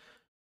flavor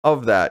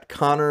of that.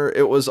 Connor,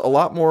 it was a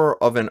lot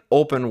more of an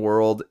open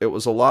world, it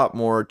was a lot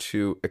more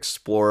to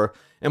explore,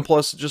 and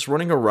plus, just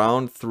running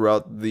around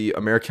throughout the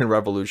American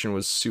Revolution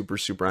was super,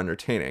 super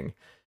entertaining.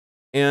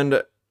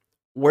 And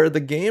where the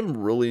game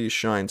really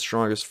shines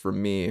strongest for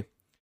me,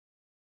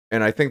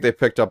 and I think they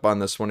picked up on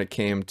this when it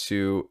came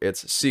to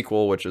its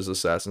sequel, which is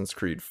Assassin's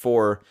Creed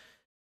 4,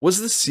 was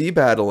the sea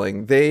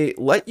battling. They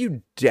let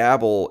you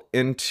dabble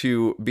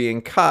into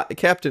being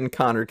Captain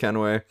Connor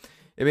Kenway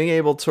and being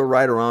able to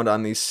ride around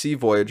on these sea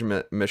voyage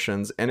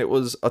missions, and it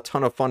was a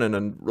ton of fun,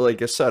 and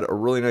like I said, a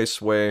really nice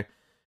way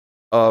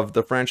of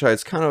the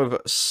franchise kind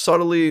of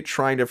subtly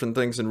trying different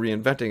things and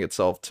reinventing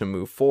itself to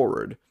move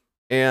forward.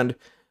 And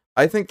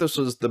I think this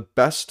was the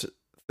best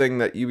thing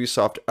that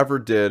Ubisoft ever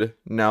did,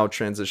 now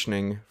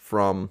transitioning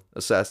from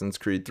Assassin's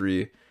Creed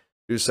 3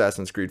 to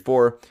Assassin's Creed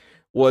 4,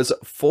 was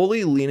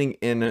fully leaning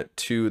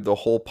into the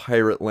whole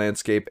pirate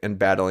landscape and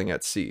battling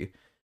at sea.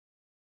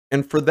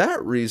 And for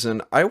that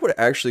reason, I would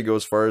actually go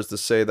as far as to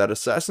say that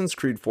Assassin's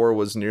Creed 4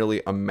 was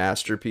nearly a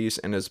masterpiece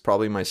and is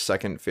probably my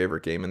second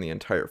favorite game in the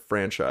entire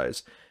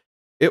franchise.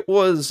 It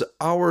was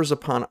hours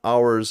upon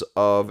hours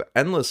of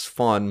endless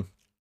fun,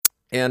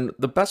 and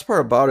the best part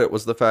about it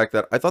was the fact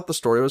that I thought the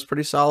story was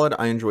pretty solid.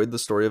 I enjoyed the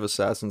story of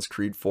Assassin's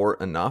Creed 4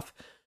 enough,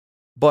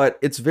 but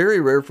it's very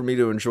rare for me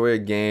to enjoy a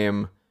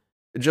game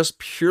just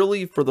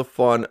purely for the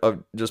fun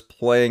of just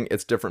playing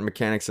its different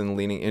mechanics and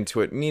leaning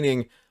into it,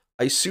 meaning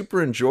I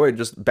super enjoyed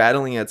just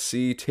battling at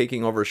sea,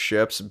 taking over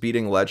ships,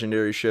 beating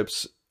legendary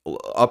ships,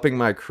 upping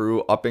my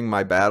crew, upping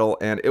my battle,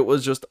 and it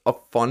was just a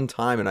fun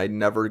time, and I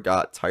never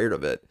got tired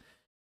of it.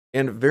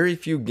 And very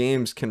few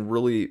games can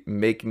really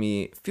make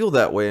me feel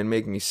that way and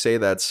make me say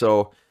that,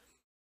 so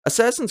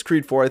Assassin's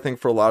Creed 4, I think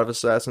for a lot of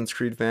Assassin's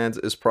Creed fans,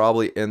 is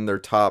probably in their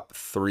top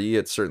 3.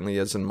 It certainly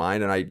is in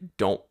mine, and I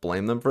don't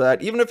blame them for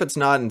that. Even if it's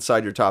not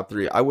inside your top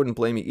 3, I wouldn't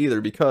blame you either,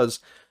 because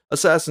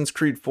Assassin's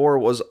Creed 4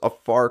 was a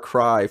far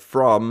cry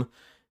from,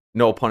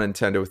 no pun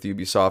intended with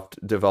Ubisoft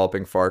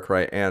developing Far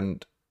Cry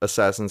and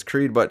Assassin's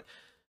Creed, but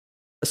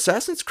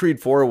Assassin's Creed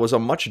 4 was a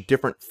much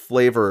different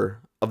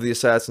flavor of the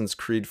Assassin's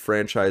Creed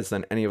franchise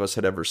than any of us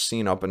had ever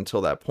seen up until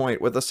that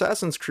point. With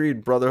Assassin's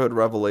Creed Brotherhood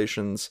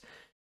Revelations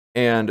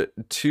and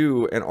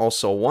 2, and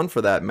also 1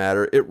 for that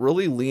matter, it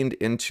really leaned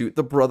into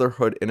the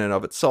Brotherhood in and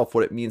of itself,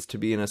 what it means to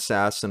be an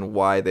assassin,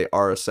 why they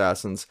are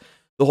assassins,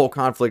 the whole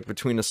conflict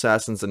between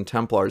assassins and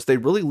Templars. They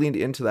really leaned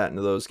into that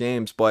into those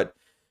games, but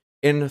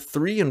in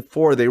 3 and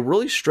 4, they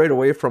really strayed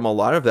away from a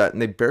lot of that,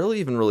 and they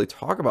barely even really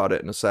talk about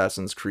it in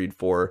Assassin's Creed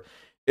 4.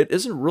 It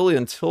isn't really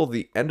until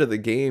the end of the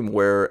game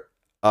where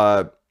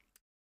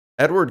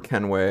Edward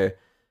Kenway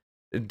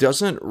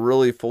doesn't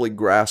really fully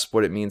grasp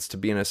what it means to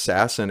be an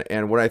assassin.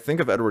 And when I think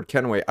of Edward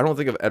Kenway, I don't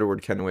think of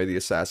Edward Kenway the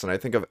assassin. I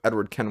think of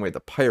Edward Kenway the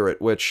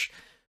pirate, which,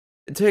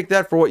 take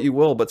that for what you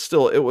will, but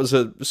still, it was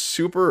a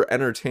super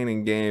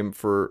entertaining game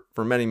for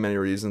many, many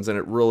reasons, and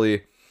it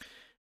really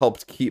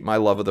helped keep my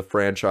love of the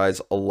franchise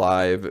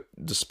alive,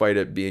 despite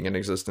it being in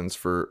existence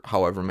for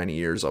however many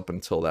years up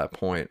until that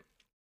point.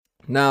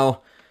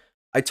 Now,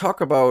 I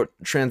talk about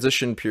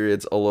transition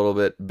periods a little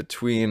bit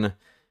between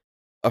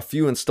a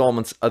few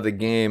installments of the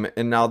game,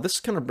 and now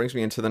this kind of brings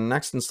me into the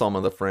next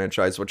installment of the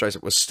franchise, which I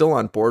was still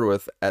on board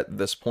with at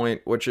this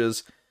point, which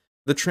is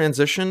the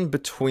transition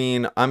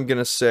between, I'm going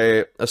to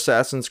say,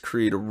 Assassin's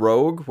Creed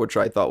Rogue, which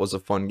I thought was a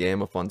fun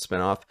game, a fun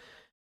spin-off,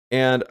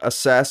 and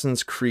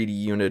Assassin's Creed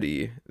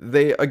Unity.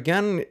 They,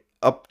 again,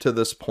 up to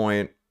this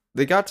point,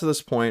 they got to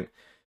this point,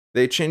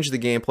 they changed the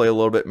gameplay a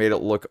little bit, made it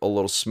look a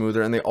little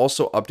smoother, and they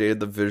also updated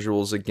the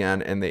visuals again,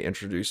 and they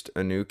introduced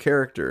a new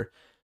character.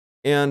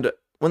 And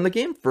when the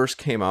game first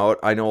came out,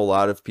 I know a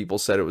lot of people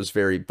said it was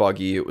very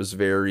buggy, it was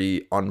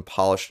very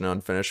unpolished and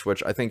unfinished,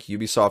 which I think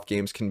Ubisoft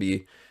games can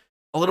be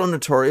a little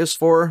notorious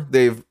for.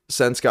 They've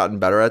since gotten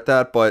better at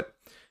that, but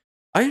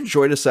I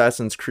enjoyed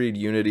Assassin's Creed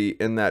Unity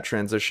in that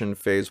transition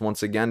phase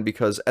once again,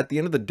 because at the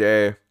end of the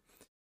day,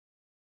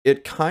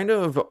 it kind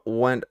of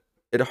went,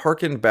 it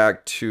harkened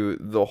back to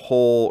the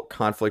whole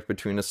conflict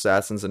between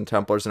assassins and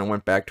Templars, and it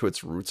went back to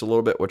its roots a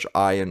little bit, which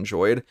I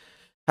enjoyed.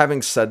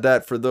 Having said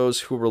that, for those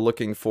who were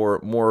looking for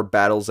more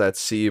battles at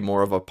sea,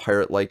 more of a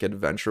pirate-like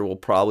adventure, will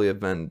probably have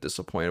been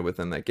disappointed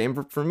within that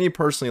game. For me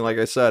personally, like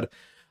I said,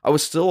 I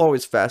was still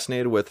always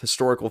fascinated with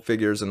historical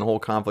figures and the whole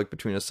conflict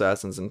between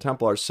assassins and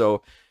Templars,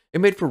 so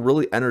it made for a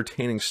really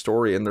entertaining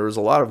story, and there was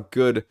a lot of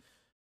good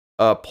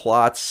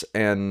plots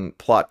and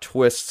plot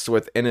twists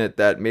within it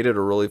that made it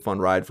a really fun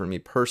ride for me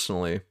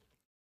personally.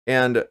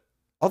 And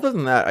other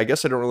than that, I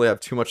guess I don't really have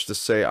too much to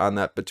say on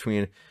that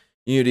between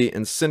Unity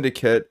and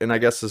Syndicate, and I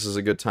guess this is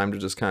a good time to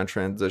just kind of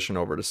transition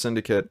over to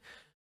Syndicate.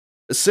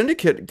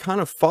 Syndicate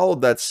kind of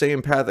followed that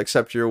same path,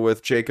 except you're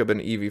with Jacob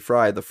and Evie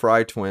Fry, the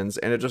Fry twins,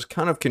 and it just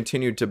kind of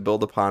continued to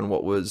build upon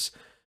what was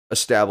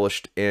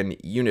established in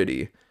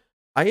Unity.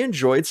 I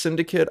enjoyed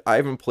Syndicate. I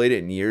haven't played it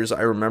in years.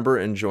 I remember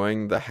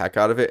enjoying the heck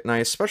out of it, and I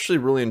especially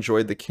really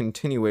enjoyed the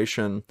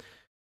continuation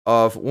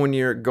of when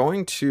you're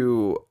going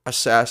to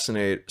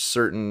assassinate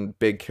certain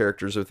big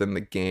characters within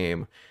the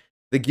game.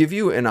 They give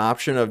you an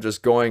option of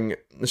just going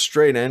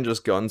straight in,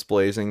 just guns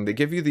blazing. They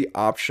give you the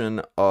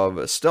option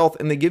of stealth,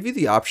 and they give you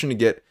the option to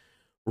get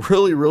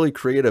really, really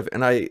creative.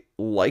 And I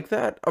like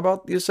that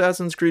about the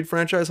Assassin's Creed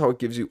franchise, how it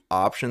gives you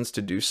options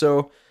to do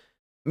so.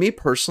 Me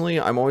personally,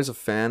 I'm always a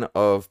fan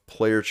of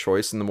player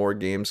choice, and the more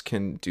games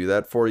can do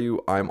that for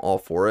you, I'm all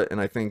for it.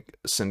 And I think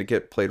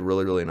Syndicate played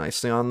really, really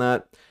nicely on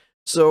that.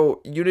 So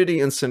Unity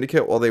and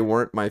Syndicate, while they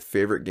weren't my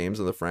favorite games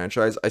in the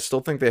franchise, I still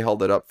think they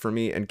held it up for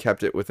me and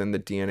kept it within the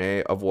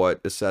DNA of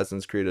what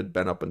Assassin's Creed had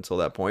been up until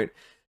that point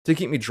to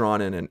keep me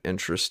drawn in and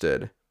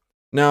interested.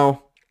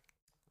 Now,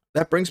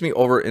 that brings me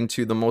over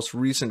into the most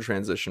recent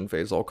transition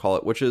phase, I'll call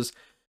it, which is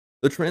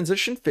the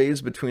transition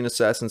phase between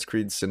Assassin's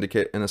Creed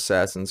Syndicate and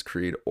Assassin's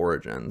Creed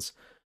Origins.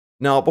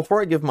 Now,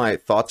 before I give my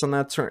thoughts on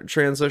that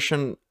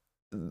transition,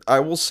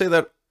 I will say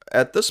that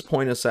at this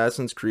point,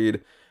 Assassin's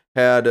Creed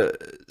had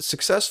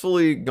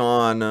successfully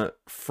gone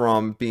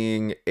from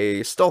being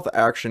a stealth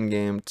action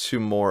game to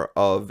more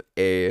of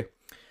a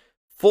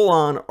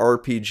full-on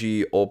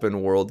RPG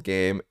open world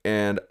game.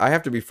 And I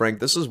have to be frank,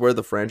 this is where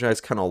the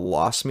franchise kind of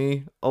lost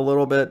me a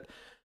little bit.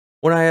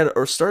 When I had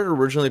started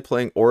originally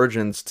playing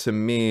Origins, to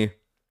me,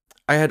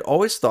 I had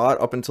always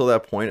thought up until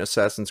that point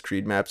Assassin's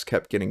Creed maps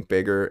kept getting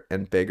bigger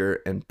and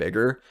bigger and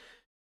bigger.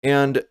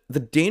 And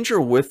the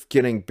danger with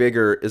getting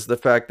bigger is the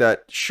fact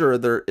that, sure,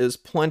 there is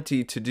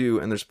plenty to do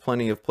and there's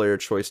plenty of player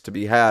choice to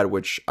be had,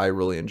 which I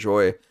really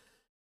enjoy.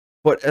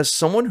 But as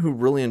someone who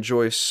really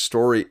enjoys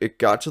story, it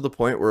got to the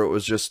point where it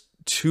was just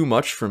too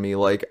much for me.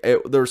 Like,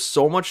 there's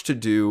so much to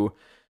do.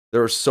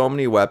 There are so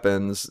many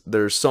weapons.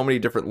 There's so many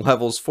different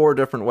levels for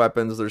different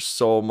weapons. There's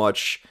so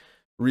much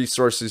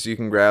resources you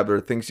can grab. There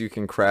are things you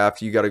can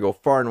craft. You got to go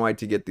far and wide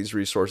to get these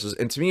resources.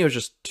 And to me, it was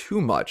just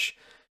too much.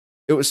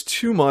 it was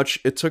too much.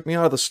 It took me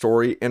out of the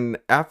story, and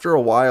after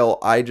a while,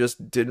 I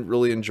just didn't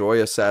really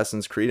enjoy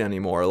Assassin's Creed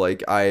anymore.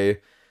 Like, I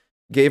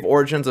gave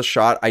Origins a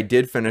shot. I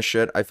did finish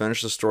it. I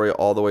finished the story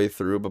all the way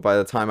through, but by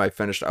the time I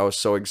finished, I was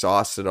so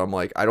exhausted. I'm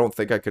like, I don't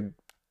think I could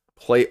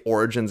play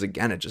Origins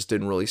again. It just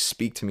didn't really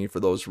speak to me for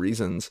those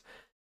reasons.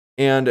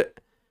 And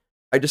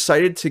I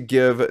decided to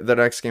give the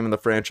next game in the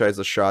franchise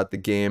a shot. The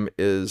game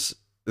is,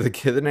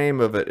 the name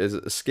of it is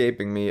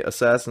escaping me.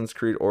 Assassin's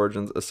Creed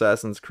Origins,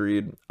 Assassin's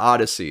Creed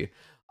Odyssey.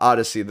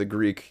 Odyssey, the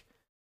Greek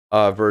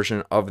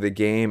version of the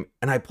game.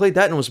 And I played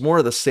that and it was more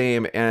of the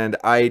same, and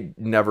I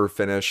never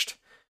finished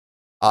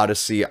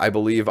Odyssey. I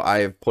believe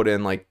I've put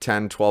in like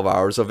 10, 12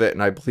 hours of it,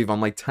 and I believe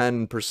I'm like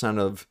 10%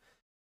 of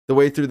the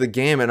way through the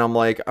game, and I'm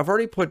like, I've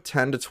already put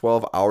 10 to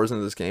 12 hours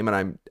into this game,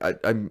 and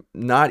I'm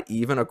not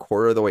even a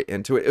quarter of the way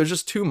into it. It was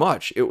just too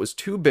much. It was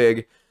too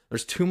big.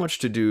 There's too much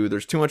to do.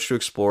 There's too much to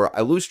explore. I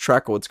lose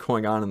track of what's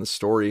going on in the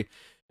story.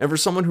 And for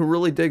someone who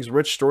really digs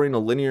rich story and a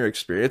linear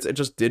experience, it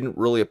just didn't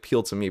really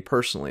appeal to me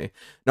personally.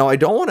 Now, I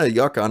don't want to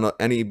yuck on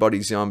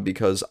anybody's yum,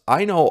 because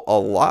I know a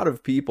lot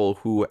of people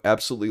who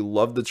absolutely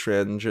love the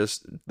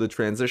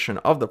transition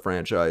of the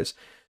franchise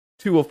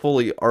to a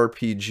fully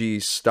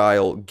RPG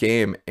style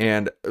game,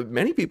 and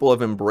many people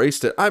have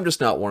embraced it. I'm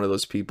just not one of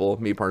those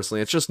people, me personally.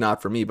 It's just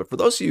not for me. But for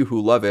those of you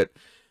who love it,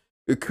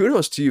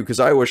 kudos to you, because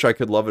I wish I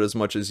could love it as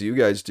much as you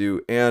guys do.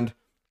 And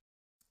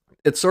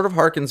it sort of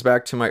harkens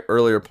back to my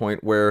earlier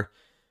point where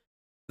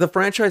the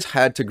franchise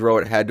had to grow,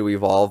 it had to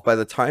evolve. By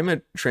the time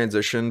it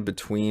transitioned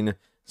between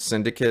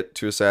Syndicate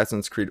to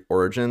Assassin's Creed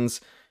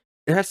Origins,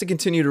 it has to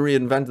continue to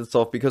reinvent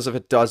itself, because if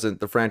it doesn't,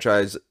 the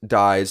franchise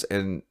dies,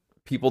 and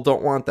people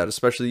don't want that,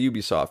 especially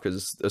Ubisoft,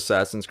 because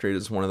Assassin's Creed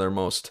is one of their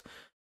most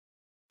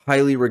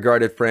highly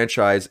regarded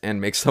franchise and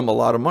makes them a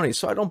lot of money.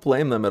 So I don't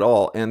blame them at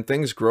all. And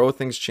things grow,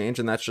 things change,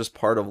 and that's just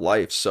part of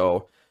life.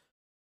 So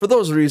for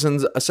those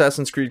reasons,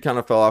 Assassin's Creed kind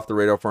of fell off the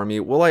radar for me.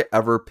 Will I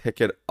ever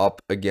pick it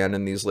up again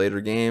in these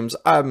later games?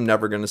 I'm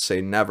never going to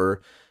say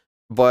never.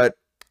 But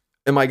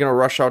am I going to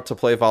rush out to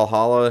play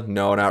Valhalla?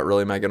 No, not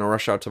really. Am I going to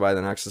rush out to buy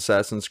the next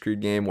Assassin's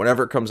Creed game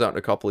whenever it comes out in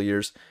a couple of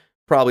years?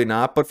 Probably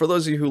not. But for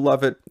those of you who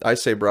love it, I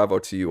say bravo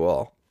to you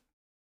all.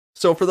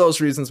 So for those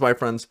reasons, my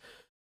friends,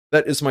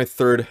 that is my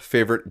third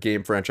favorite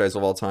game franchise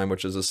of all time,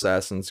 which is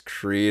Assassin's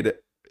Creed.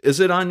 Is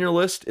it on your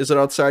list? Is it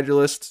outside your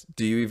list?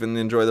 Do you even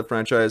enjoy the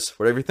franchise?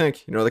 Whatever you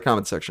think, you know where the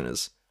comment section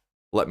is.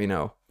 Let me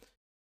know.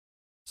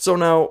 So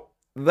now,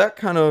 that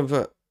kind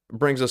of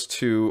brings us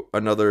to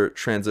another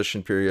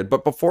transition period.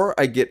 But before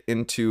I get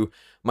into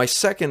my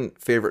second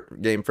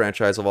favorite game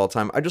franchise of all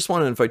time, I just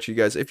want to invite you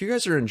guys, if you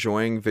guys are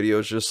enjoying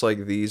videos just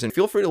like these, and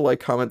feel free to like,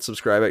 comment,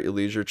 subscribe at your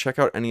leisure. Check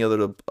out any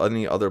other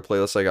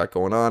playlists I got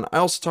going on. I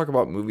also talk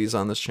about movies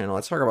on this channel.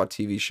 I talk about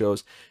TV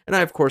shows, and I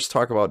of course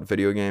talk about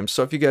video games.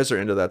 So if you guys are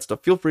into that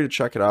stuff, feel free to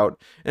check it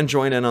out and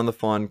join in on the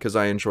fun, because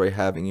I enjoy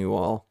having you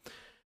all.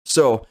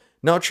 So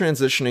now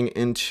transitioning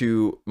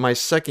into my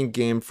second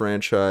game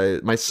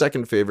franchise, my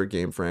second favorite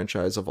game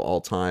franchise of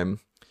all time.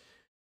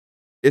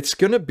 It's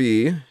gonna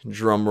be,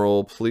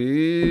 drumroll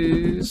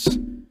please,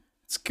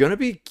 it's gonna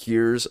be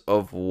Gears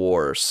of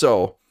War.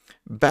 So,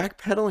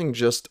 backpedaling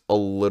just a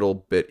little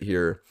bit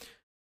here.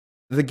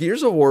 The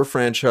Gears of War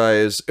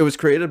franchise, it was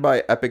created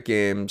by Epic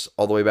Games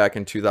all the way back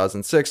in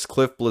 2006.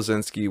 Cliff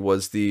Bleszinski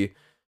was the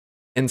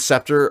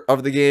inceptor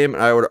of the game,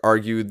 and I would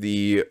argue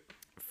the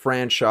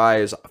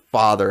franchise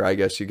father, I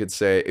guess you could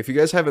say. If you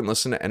guys haven't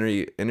listened to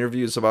any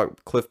interviews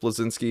about Cliff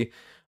Bleszinski,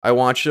 I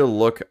want you to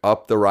look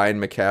up the Ryan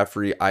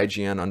McCaffrey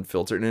IGN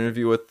Unfiltered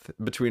interview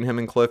between him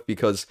and Cliff,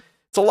 because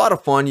it's a lot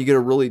of fun. You get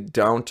a really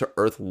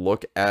down-to-earth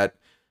look at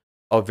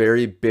a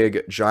very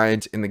big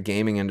giant in the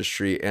gaming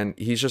industry, and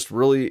he's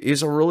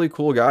a really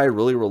cool guy,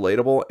 really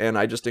relatable, and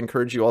I just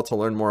encourage you all to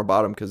learn more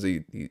about him, because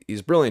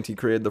he's brilliant. He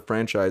created the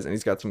franchise, and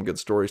he's got some good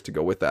stories to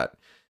go with that.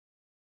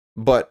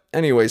 But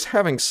anyways,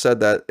 having said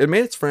that, it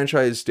made its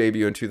franchise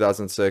debut in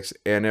 2006,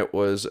 and it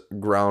was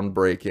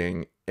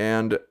groundbreaking.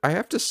 And I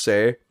have to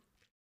say,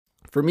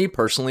 for me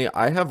personally,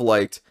 I have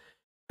liked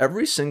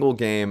every single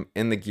game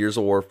in the Gears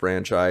of War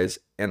franchise,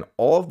 and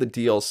all of the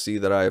DLC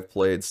that I have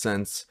played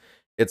since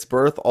its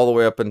birth all the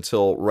way up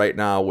until right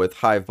now with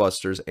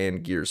Hivebusters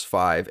and Gears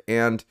 5.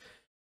 And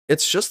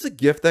it's just the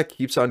gift that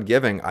keeps on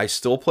giving. I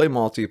still play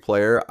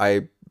multiplayer.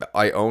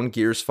 I own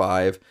Gears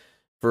 5.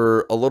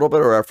 For a little bit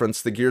of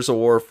reference, the Gears of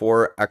War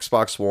 4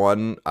 Xbox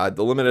One,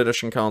 the limited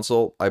edition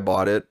console, I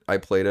bought it, I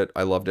played it,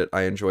 I loved it,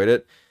 I enjoyed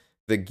it.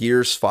 The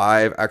Gears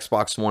 5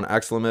 Xbox One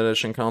X limited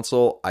edition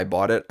console, I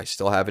bought it, I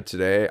still have it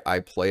today, I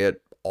play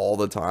it all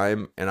the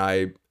time, and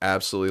I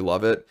absolutely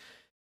love it.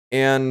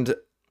 And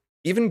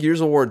even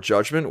Gears of War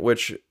Judgment,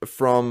 which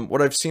from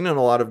what I've seen in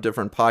a lot of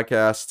different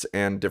podcasts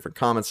and different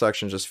comment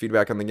sections, just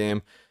feedback on the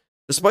game,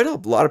 despite a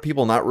lot of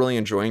people not really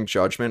enjoying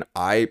Judgment,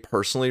 I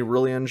personally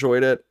really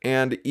enjoyed it.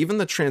 And even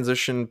the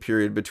transition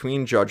period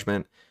between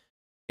Judgment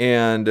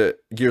and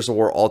Gears of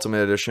War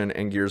Ultimate Edition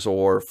and Gears of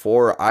War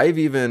 4, I've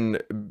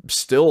even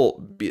still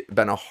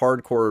been a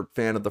hardcore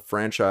fan of the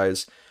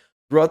franchise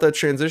throughout that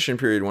transition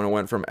period when it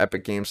went from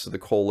Epic Games to the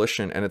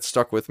Coalition, and it's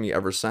stuck with me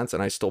ever since,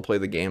 and I still play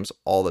the games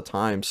all the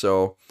time.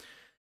 So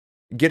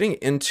getting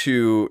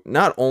into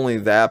not only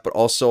that, but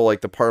also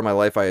like the part of my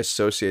life I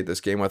associate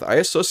this game with, I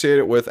associate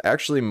it with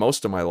actually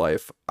most of my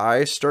life.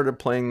 I started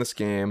playing this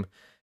game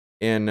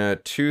in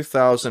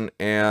 2000,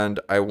 and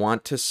I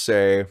want to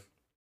say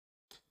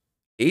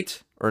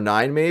 8 or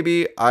 9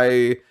 maybe.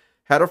 I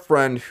had a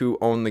friend who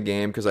owned the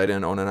game because I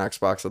didn't own an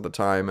Xbox at the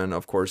time, and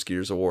of course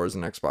Gears of War is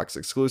an Xbox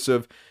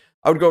exclusive.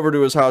 I would go over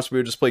to his house, we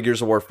would just play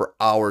Gears of War for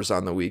hours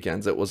on the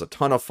weekends. It was a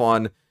ton of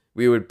fun.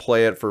 We would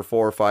play it for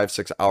 4, 5,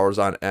 6 hours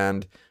on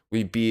end.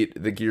 We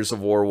beat the Gears of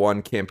War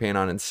 1 campaign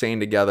on Insane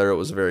together. It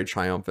was a very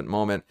triumphant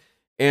moment.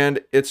 And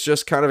it's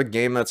just kind of a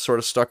game that's sort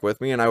of stuck with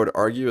me, and I would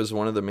argue is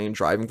one of the main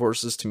driving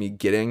forces to me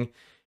getting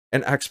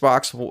an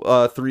Xbox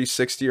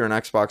 360 or an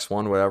Xbox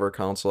One, whatever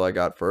console I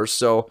got first.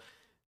 So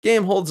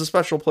game holds a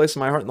special place in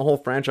my heart, and the whole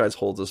franchise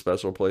holds a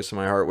special place in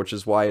my heart, which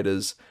is why it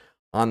is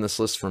on this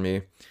list for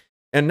me.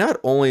 And not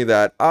only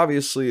that,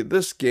 obviously,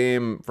 this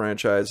game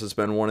franchise has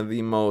been one of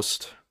the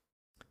most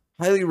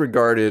highly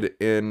regarded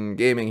in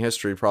gaming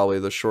history, probably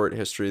the short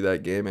history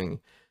that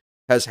gaming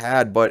has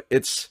had, but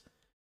it's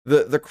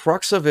the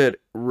crux of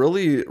it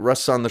really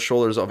rests on the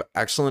shoulders of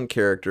excellent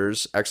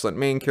characters, excellent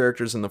main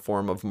characters in the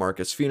form of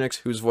Marcus Phoenix,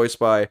 who's voiced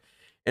by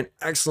an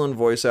excellent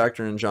voice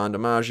actor in John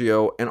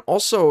DiMaggio, and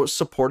also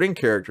supporting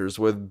characters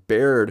with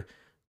Baird,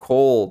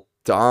 Cole,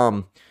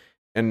 Dom,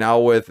 and now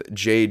with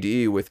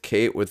JD, with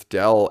Kate, with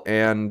Dell,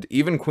 and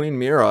even Queen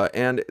Mira.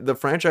 And the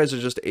franchise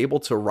is just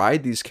able to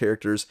ride these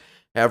characters,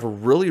 have a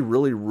really,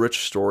 really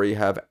rich story,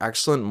 have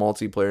excellent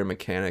multiplayer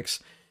mechanics,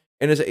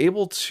 and is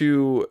able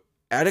to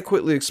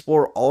adequately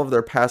explore all of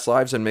their past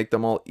lives and make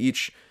them all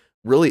each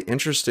really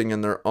interesting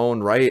in their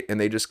own right, and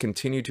they just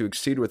continue to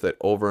exceed with it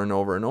over and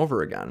over and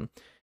over again.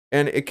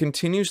 And it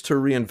continues to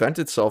reinvent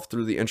itself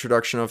through the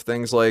introduction of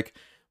things like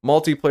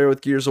multiplayer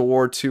with Gears of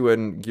War 2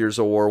 and Gears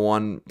of War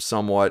 1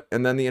 somewhat,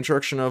 and then the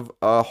introduction of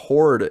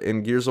Horde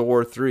in Gears of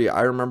War 3.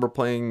 I remember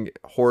playing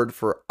Horde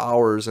for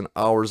hours and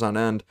hours on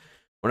end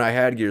when I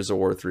had Gears of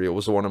War 3. It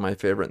was one of my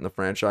favorite in the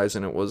franchise,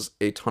 and it was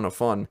a ton of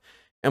fun.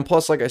 And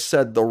plus, like I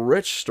said, the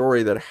rich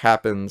story that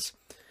happens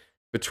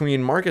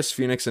between Marcus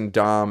Phoenix and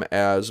Dom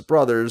as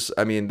brothers.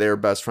 I mean, they're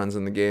best friends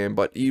in the game,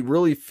 but you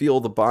really feel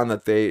the bond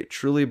that they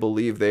truly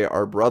believe they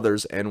are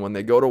brothers. And when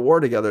they go to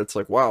war together, it's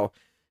like, wow,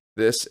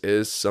 this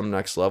is some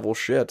next level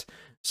shit.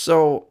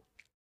 So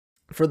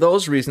for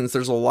those reasons,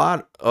 there's a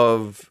lot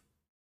of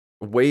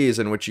ways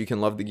in which you can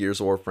love the Gears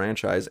of War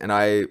franchise, and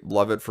I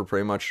love it for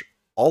pretty much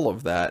all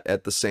of that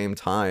at the same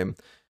time.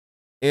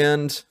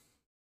 And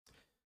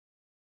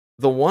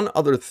the one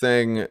other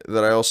thing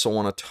that I also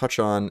want to touch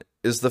on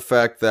is the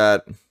fact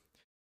that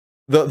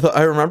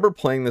I remember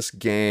playing this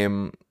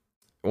game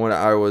when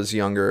I was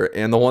younger,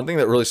 and the one thing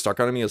that really stuck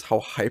out to me is how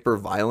hyper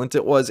violent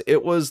it was.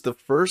 It was the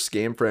first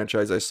game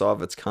franchise I saw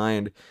of its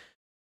kind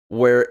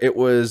where it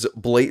was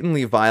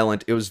blatantly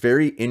violent. It was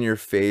very in your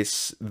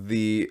face.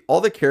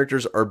 All the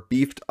characters are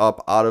beefed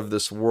up out of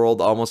this world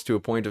almost to a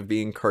point of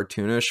being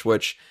cartoonish,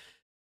 which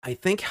I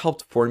think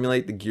helped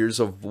formulate the Gears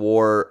of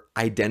War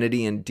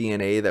identity and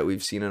DNA that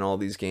we've seen in all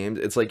these games.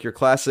 It's like your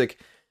classic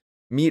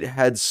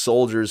meathead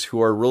soldiers who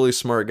are really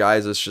smart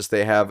guys. It's just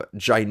they have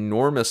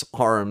ginormous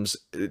arms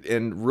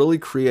and really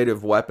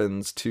creative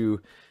weapons to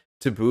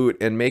boot,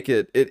 and make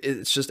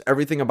it's just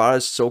everything about it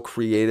is so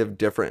creative,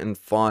 different, and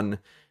fun,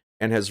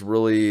 and has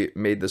really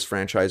made this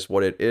franchise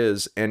what it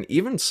is. And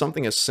even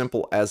something as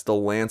simple as the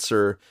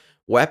Lancer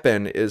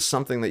weapon is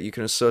something that you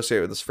can associate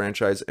with this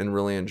franchise and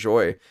really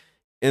enjoy.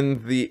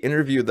 In the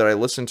interview that I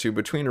listened to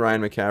between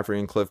Ryan McCaffrey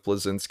and Cliff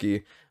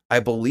Bleszinski,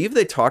 I believe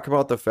they talk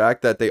about the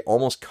fact that they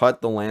almost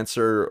cut the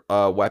Lancer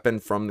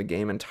weapon from the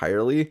game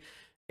entirely.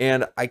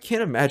 And I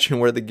can't imagine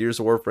where the Gears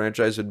of War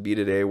franchise would be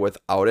today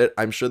without it.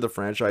 I'm sure the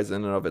franchise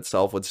in and of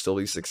itself would still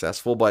be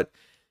successful, but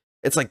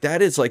it's like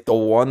that is like the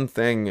one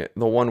thing,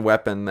 the one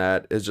weapon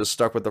that is just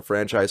stuck with the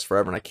franchise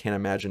forever, and I can't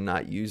imagine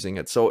not using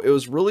it. So it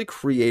was really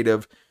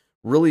creative,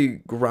 really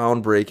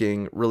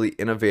groundbreaking, really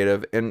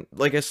innovative, and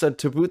like I said,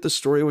 to boot, the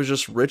story was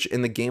just rich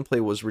and the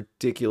gameplay was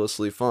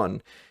ridiculously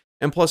fun.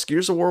 And plus,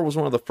 Gears of War was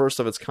one of the first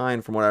of its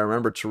kind, from what I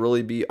remember, to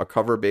really be a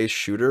cover-based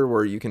shooter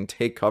where you can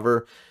take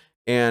cover,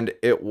 and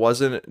it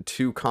wasn't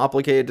too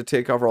complicated to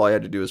take cover. All I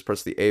had to do was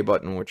press the A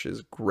button, which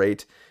is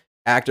great.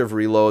 Active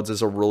reloads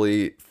is a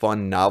really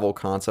fun, novel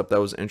concept that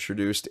was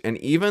introduced, and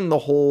even the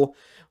whole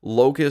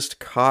Locust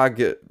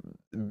Cog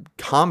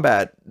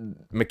combat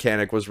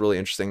mechanic was really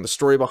interesting. The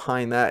story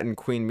behind that and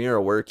Queen Mira,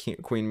 where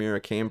Queen Mira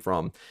came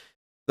from.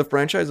 The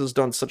franchise has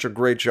done such a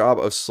great job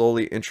of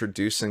slowly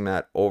introducing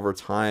that over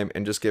time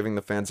and just giving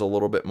the fans a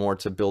little bit more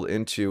to build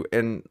into.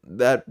 And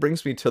that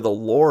brings me to the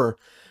lore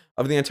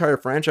of the entire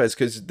franchise,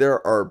 because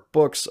there are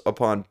books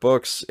upon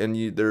books,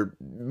 and there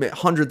are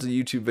hundreds of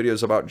YouTube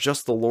videos about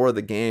just the lore of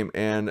the game.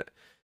 And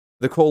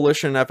the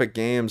Coalition, Epic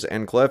Games,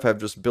 and Cliff have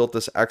just built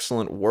this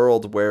excellent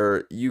world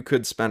where you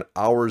could spend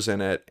hours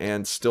in it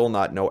and still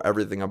not know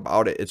everything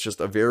about it. It's just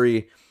a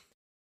very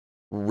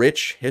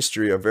rich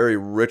history, a very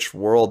rich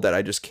world that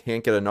I just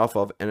can't get enough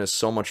of, and is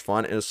so much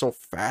fun and is so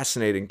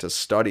fascinating to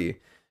study.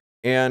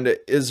 And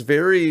is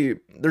very,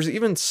 there's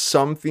even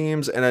some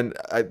themes, and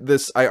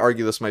I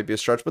argue this might be a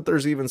stretch, but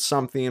there's even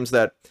some themes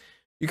that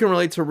you can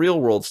relate to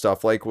real world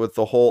stuff, like with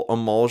the whole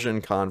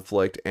emulsion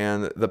conflict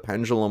and the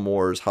pendulum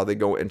wars, how they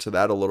go into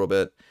that a little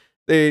bit.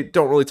 They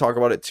don't really talk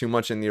about it too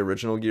much in the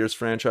original Gears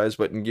franchise,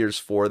 but in Gears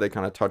 4 they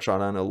kind of touch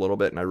on it a little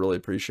bit, and I really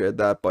appreciate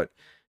that. But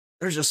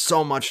there's just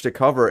so much to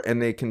cover,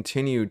 and they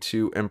continue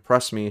to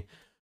impress me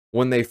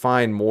when they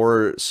find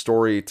more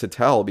story to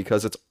tell,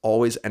 because it's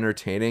always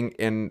entertaining.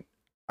 And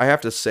I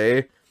have to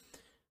say,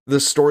 the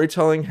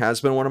storytelling has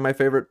been one of my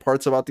favorite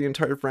parts about the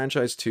entire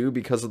franchise too,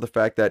 because of the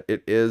fact that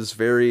it's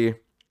very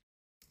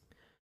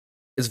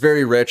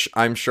rich.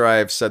 I'm sure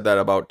I've said that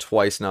about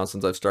twice now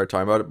since I've started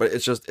talking about it, but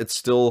it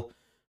still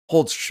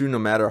holds true no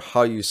matter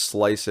how you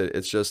slice it.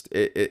 It's just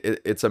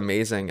it's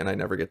amazing, and I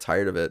never get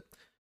tired of it.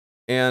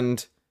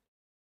 And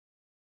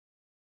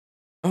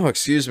oh,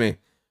 excuse me.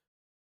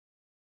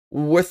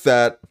 With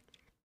that,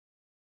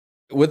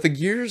 with the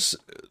Gears,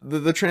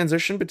 the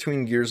transition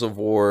between Gears of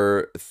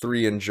War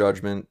 3 and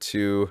Judgment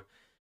to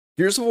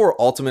Gears of War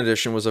Ultimate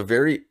Edition was a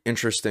very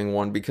interesting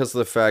one, because of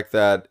the fact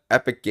that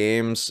Epic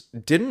Games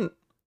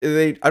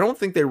I don't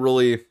think they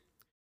really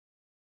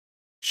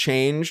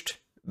changed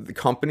the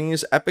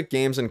companies. Epic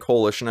Games and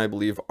Coalition, I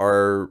believe,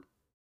 they're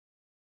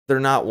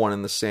not one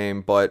and the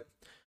same, but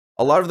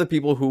a lot of the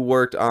people who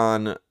worked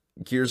on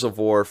Gears of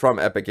War from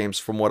Epic Games,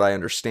 from what I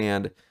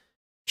understand,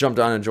 jumped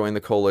on and joined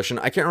the Coalition.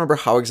 I can't remember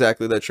how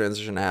exactly that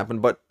transition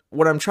happened, but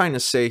what I'm trying to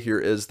say here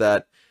is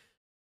that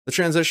the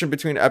transition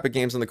between Epic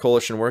Games and the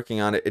Coalition working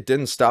on it, it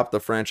didn't stop the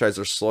franchise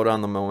or slow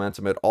down the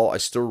momentum at all. I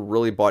still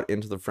really bought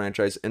into the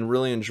franchise and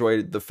really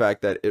enjoyed the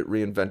fact that it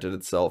reinvented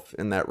itself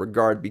in that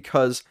regard,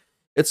 because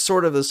it's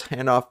sort of this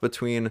handoff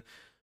between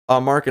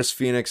Marcus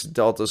Phoenix,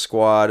 Delta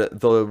Squad,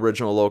 the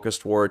original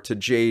Locust War, to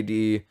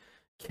JD,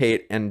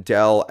 Kate, and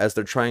Del, as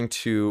they're trying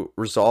to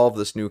resolve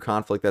this new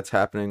conflict that's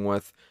happening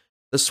with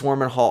the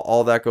Swarm and Hall,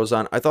 all that goes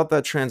on. I thought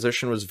that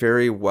transition was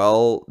very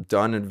well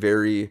done and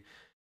very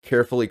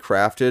carefully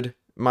crafted.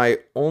 My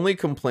only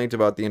complaint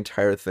about the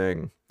entire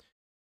thing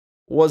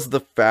was the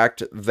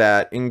fact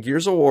that in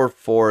Gears of War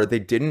 4, they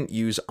didn't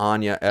use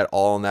Anya at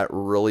all, and that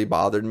really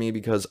bothered me,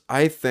 because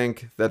I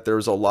think that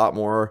there's a lot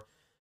more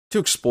to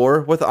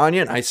explore with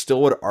Anya, and I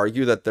still would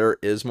argue that there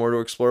is more to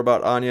explore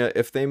about Anya.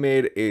 If they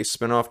made a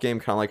spin-off game,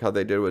 kind of like how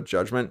they did with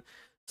Judgment,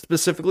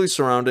 specifically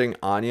surrounding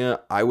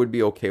Anya, I would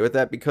be okay with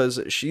that, because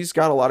she's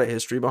got a lot of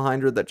history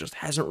behind her that just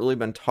hasn't really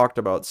been talked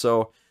about.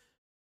 So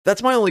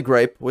that's my only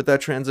gripe with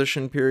that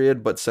transition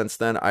period, but since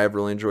then, I have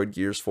really enjoyed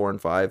Gears 4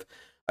 and 5.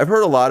 I've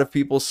heard a lot of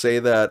people say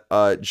that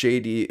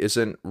JD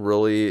isn't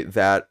really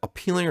that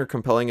appealing or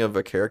compelling of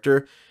a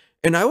character,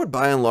 and I would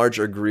by and large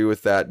agree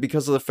with that,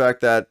 because of the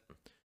fact that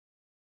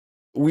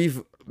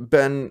we've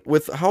been,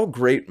 with how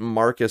great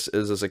Marcus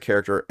is as a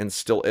character, and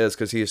still is,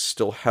 because he is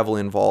still heavily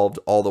involved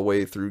all the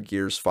way through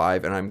Gears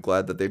 5, and I'm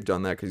glad that they've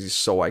done that, because he's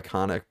so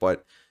iconic.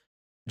 But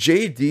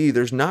JD,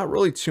 there's not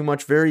really too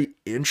much very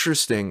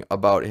interesting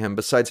about him,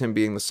 besides him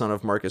being the son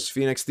of Marcus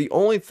Phoenix. The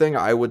only thing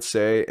I would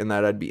say, and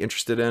that I'd be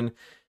interested in,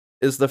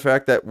 is the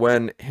fact that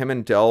when him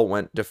and Del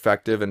went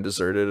defective and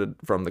deserted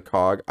from the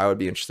COG, I would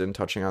be interested in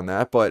touching on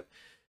that. But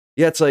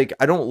yeah, it's like,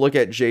 I don't look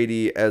at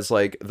JD as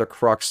like the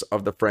crux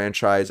of the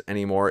franchise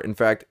anymore. In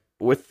fact,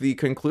 with the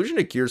conclusion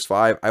of Gears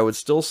 5, I would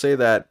still say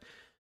that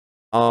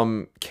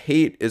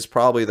Kate is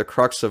probably the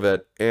crux of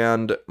it,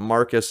 and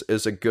Marcus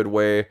is a good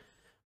way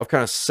of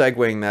kind of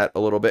segueing that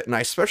a little bit. And I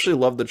especially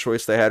love the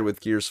choice they had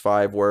with Gears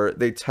 5, where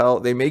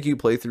they make you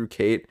play through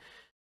Kate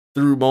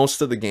through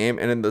most of the game,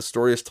 and then the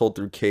story is told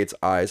through Kate's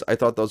eyes. I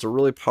thought that was a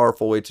really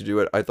powerful way to do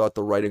it. I thought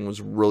the writing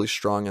was really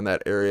strong in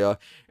that area,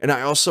 and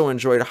I also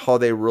enjoyed how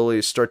they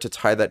really start to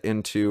tie that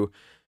into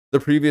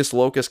the previous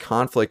Locust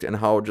conflict and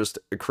how just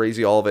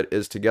crazy all of it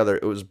is together.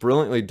 It was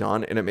brilliantly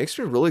done, and it makes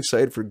me really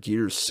excited for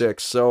Gears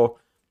 6. So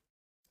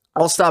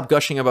I'll stop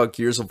gushing about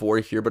Gears of War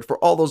here, but for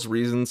all those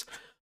reasons,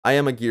 I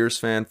am a Gears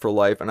fan for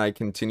life, and I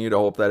continue to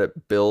hope that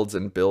it builds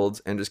and builds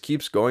and just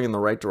keeps going in the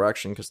right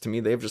direction, because to me,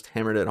 they've just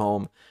hammered it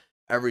home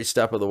every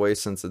step of the way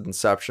since its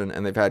inception,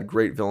 and they've had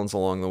great villains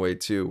along the way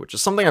too, which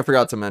is something I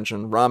forgot to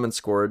mention. Ramen,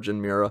 Scourge,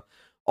 and Mira,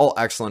 all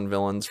excellent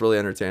villains, really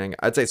entertaining.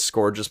 I'd say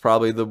Scourge is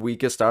probably the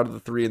weakest out of the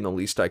three and the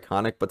least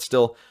iconic, but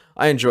still,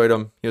 I enjoyed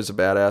him. He was a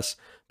badass.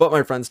 But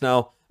my friends,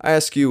 now, I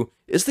ask you,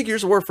 is the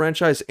Gears of War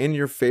franchise in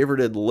your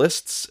favorited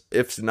lists?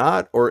 If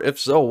not, or if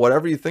so,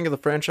 whatever you think of the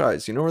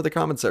franchise, you know where the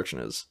comment section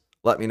is.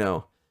 Let me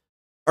know.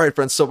 Alright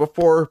friends, so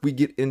before we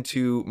get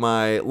into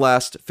my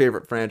last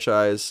favorite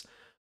franchise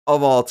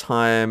of all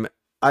time,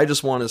 I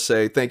just want to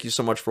say thank you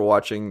so much for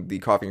watching the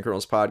Coffee and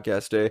Kernels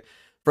podcast day.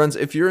 Friends,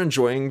 if you're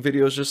enjoying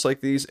videos just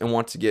like these and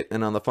want to get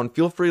in on the fun,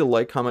 feel free to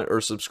like, comment,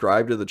 or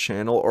subscribe to the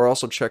channel, or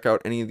also check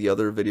out any of the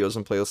other videos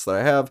and playlists that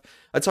I have.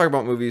 I talk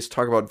about movies,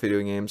 talk about video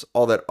games,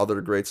 all that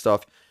other great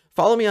stuff.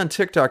 Follow me on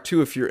TikTok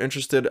too if you're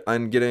interested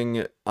in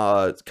getting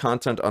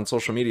content on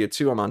social media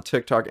too. I'm on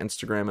TikTok,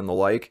 Instagram, and the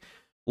like.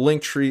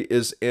 Linktree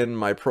is in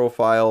my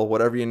profile.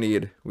 Whatever you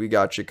need, we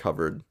got you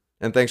covered.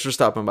 And thanks for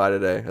stopping by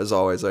today. As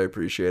always, I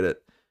appreciate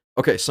it.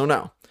 Okay, so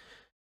now,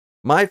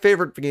 my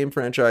favorite game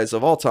franchise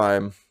of all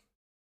time,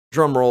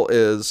 drumroll,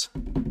 is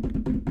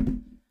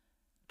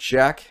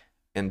Jak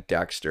and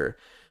Daxter.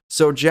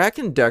 So Jak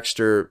and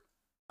Daxter,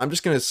 I'm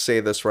just going to say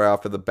this right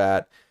off of the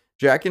bat.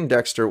 Jak and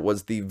Daxter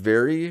was the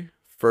very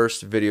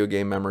first video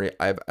game memory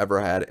I've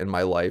ever had in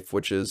my life,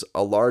 which is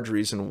a large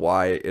reason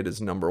why it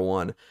is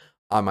 #1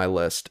 on my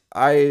list.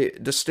 I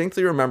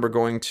distinctly remember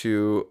going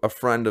to a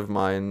friend of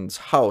mine's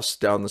house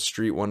down the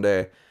street one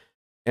day,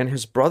 and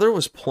his brother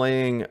was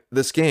playing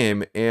this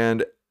game,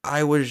 and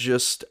I was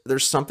just,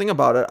 there's something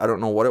about it, I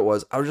don't know what it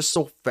was. I was just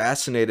so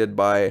fascinated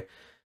by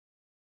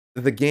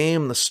the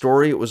game, the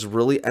story. It was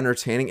really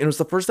entertaining. And it was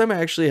the first time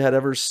I actually had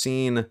ever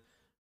seen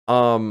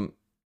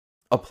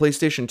a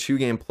PlayStation 2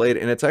 game played,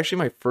 and it's actually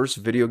my first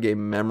video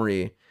game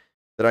memory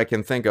that I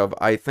can think of.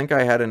 I think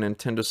I had a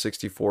Nintendo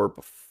 64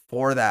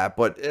 before that,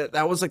 but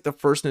that was like the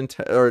first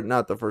Nintendo, or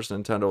not the first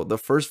Nintendo, the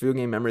first video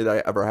game memory that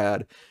I ever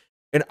had.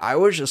 And I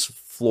was just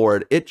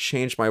floored. It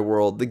changed my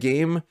world. The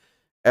game,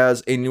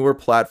 as a newer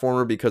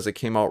platformer, because it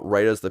came out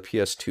right as the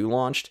PS2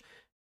 launched,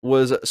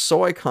 was so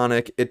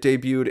iconic. It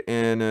debuted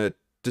in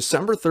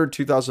December 3rd,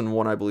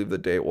 2001, I believe the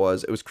date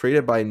was. It was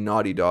created by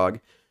Naughty Dog.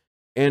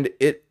 And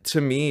it, to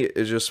me,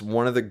 is just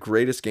one of the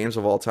greatest games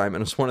of all time.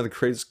 And it's one of the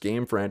greatest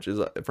game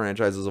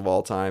franchises of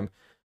all time.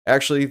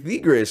 Actually, the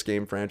greatest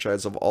game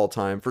franchise of all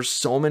time for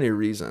so many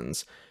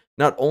reasons.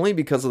 Not only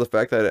because of the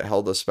fact that it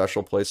held a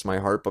special place in my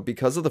heart, but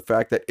because of the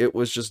fact that it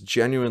was just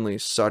genuinely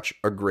such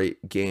a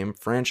great game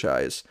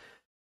franchise.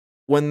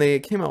 When they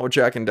came out with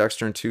Jak and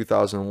Daxter in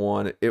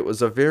 2001, it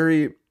was a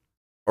very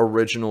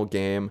original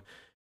game.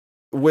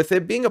 With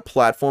it being a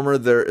platformer,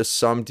 there is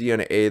some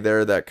DNA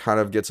there that kind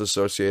of gets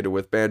associated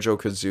with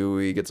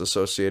Banjo-Kazooie, gets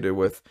associated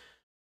with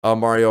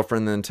Mario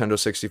from the Nintendo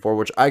 64,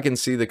 which I can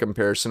see the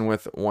comparison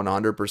with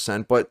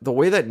 100%, but the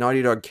way that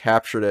Naughty Dog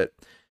captured it,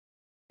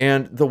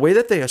 and the way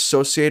that they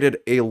associated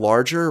a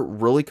larger,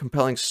 really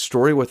compelling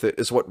story with it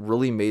is what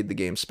really made the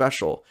game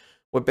special.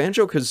 What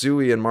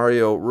Banjo-Kazooie and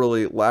Mario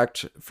really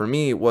lacked for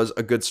me was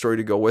a good story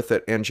to go with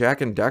it, and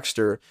Jak and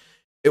Daxter,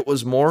 it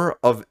was more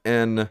of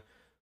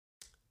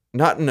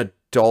not an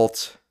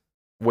adult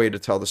way to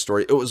tell the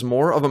story. It was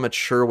more of a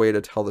mature way to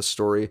tell the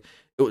story.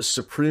 It was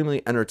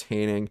supremely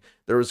entertaining.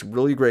 There was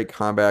really great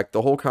combat.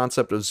 The whole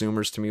concept of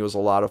Zoomers to me was a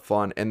lot of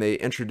fun, and they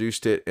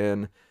introduced it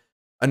in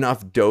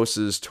enough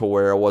doses to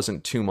where it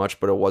wasn't too much,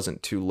 but it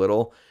wasn't too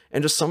little.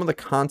 And just some of the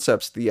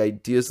concepts, the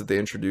ideas that they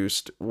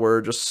introduced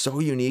were just so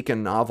unique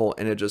and novel,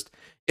 and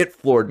it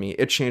floored me.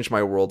 It changed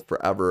my world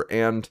forever.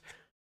 And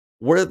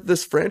where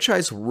this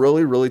franchise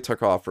really, really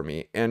took off for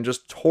me and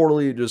just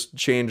totally just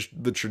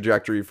changed the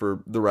trajectory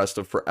for the rest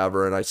of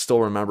forever. And I still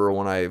remember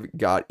when I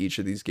got each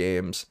of these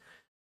games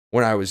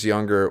when I was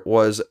younger,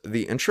 was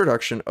the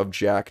introduction of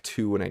Jak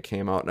 2 when it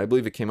came out. And I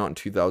believe it came out in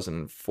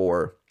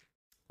 2004.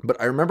 But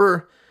I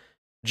remember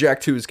Jak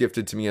 2 was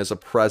gifted to me as a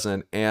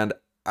present, and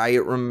I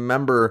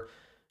remember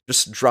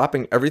just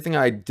dropping everything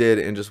I did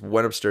and just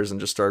went upstairs and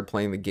just started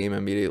playing the game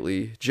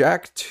immediately.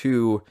 Jak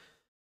 2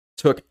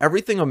 took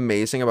everything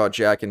amazing about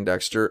Jak and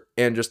Daxter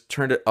and just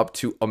turned it up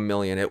to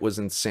 1,000,000. It was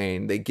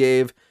insane. They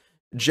gave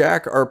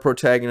Jak, our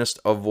protagonist,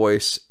 a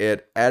voice.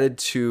 It added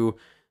to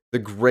the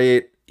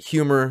great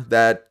humor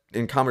that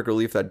in comic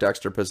relief that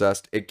Daxter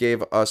possessed. It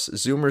gave us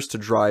Zoomers to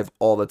drive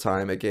all the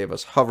time. It gave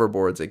us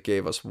hoverboards. It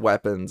gave us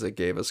weapons. It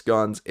gave us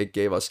guns. It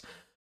gave us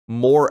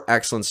more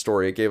excellent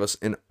story. It gave us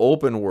an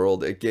open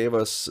world. It gave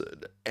us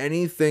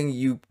anything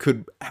you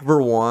could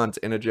ever want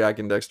in a Jak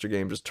and Daxter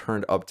game, just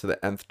turned up to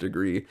the nth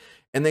degree.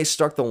 And they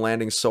stuck the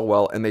landing so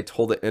well, and they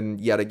told it in,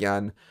 yet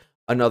again,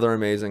 another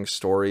amazing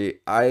story.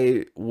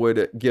 I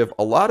would give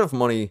a lot of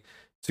money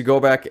to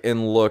go back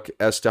and look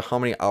as to how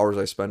many hours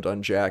I spent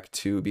on Jak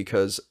 2,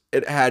 because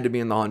it had to be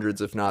in the hundreds,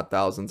 if not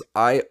thousands.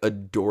 I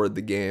adored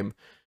the game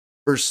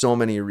for so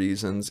many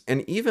reasons,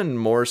 and even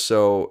more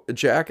so,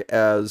 Jak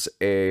as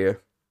a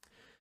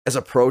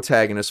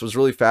protagonist was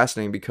really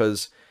fascinating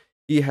because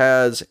he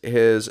has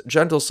his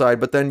gentle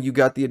side, but then you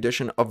got the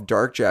addition of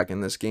Dark Jak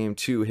in this game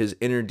too, his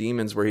inner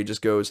demons, where he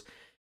just goes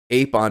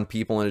ape on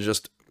people and is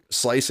just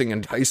slicing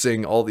and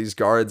dicing all these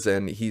guards,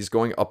 and he's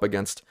going up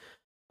against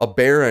a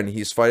Baron.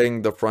 He's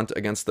fighting the front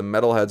against the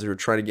metalheads who are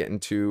trying to get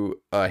into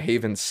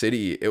Haven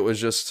City. It was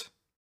just,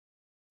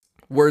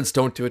 words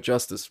don't do it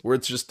justice.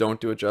 Words just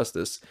don't do it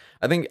justice.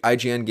 I think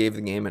IGN gave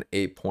the game an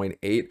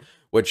 8.8,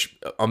 which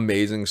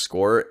amazing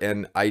score.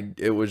 And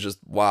it was just,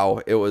 wow.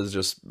 It was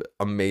just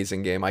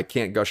amazing game. I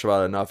can't gush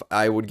about it enough.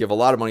 I would give a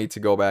lot of money to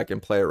go back and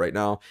play it right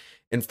now.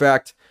 In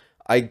fact,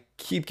 I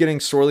keep getting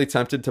sorely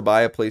tempted to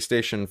buy a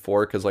PlayStation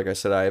 4 because, like I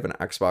said, I have an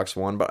Xbox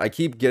One, but I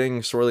keep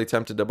getting sorely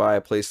tempted to buy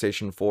a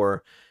PlayStation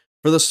 4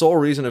 for the sole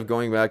reason of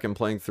going back and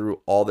playing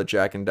through all the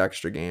Jak and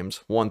Daxter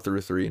games, 1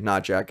 through 3,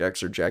 not Jak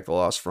X or Jak the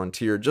Lost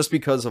Frontier, just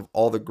because of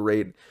all the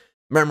great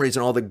memories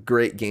and all the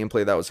great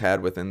gameplay that was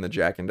had within the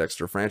Jak and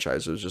Daxter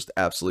franchise. It was just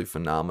absolutely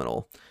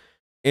phenomenal.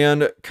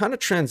 And kind of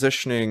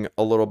transitioning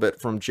a little bit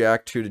from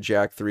Jak 2 to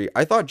Jak 3,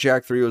 I thought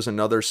Jak 3 was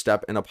another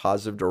step in a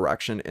positive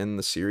direction in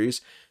the series,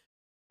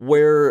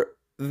 where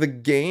the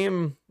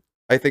game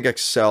I think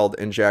excelled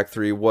in Jak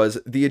 3 was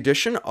the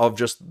addition of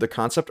just the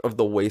concept of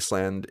the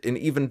wasteland, an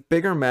even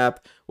bigger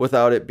map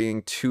without it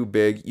being too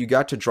big. You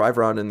got to drive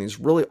around in these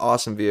really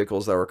awesome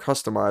vehicles that were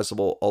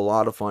customizable, a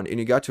lot of fun, and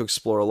you got to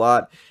explore a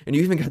lot. And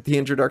you even got the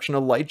introduction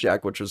of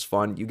LightJack, which was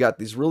fun. You got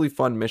these really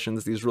fun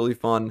missions, these really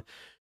fun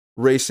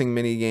racing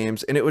mini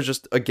games, and it was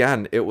just,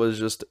 again, it was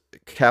just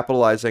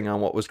capitalizing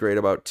on what was great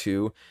about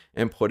 2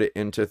 and put it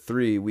into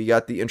 3. We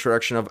got the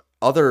introduction of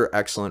other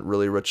excellent,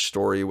 really rich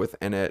story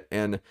within it,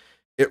 and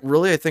it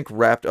really, I think,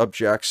 wrapped up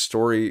Jak's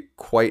story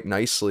quite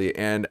nicely.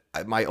 And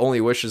my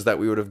only wish is that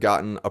we would have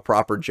gotten a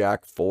proper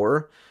Jak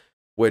 4,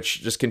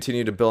 which just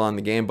continued to build on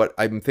the game. But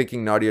I'm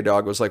thinking Naughty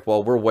Dog was like,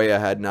 well, we're way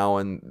ahead now,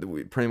 and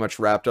we pretty much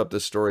wrapped up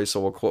this story,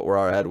 so we'll quit, we're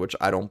ahead, which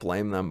I don't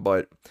blame them.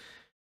 But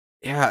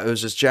yeah, it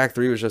was just, Jak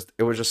 3 was just,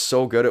 it was just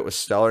so good. It was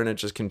stellar, and it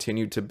just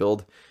continued to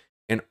build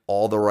in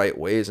all the right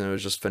ways, and it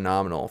was just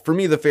phenomenal. For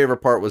me, the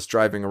favorite part was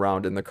driving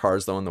around in the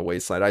cars, though, in the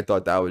wasteland. I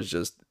thought that was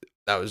just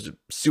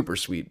super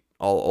sweet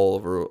all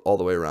over, all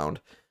the way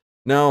around.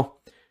 Now,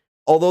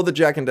 although the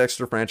Jak and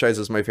Daxter franchise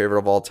is my favorite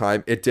of all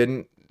time, it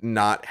didn't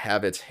not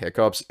have its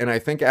hiccups, and I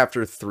think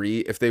after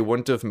 3, if they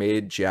wouldn't have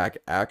made Jak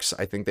X,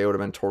 I think they would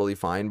have been totally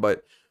fine.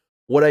 But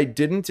what I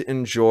didn't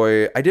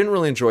enjoy, I didn't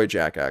really enjoy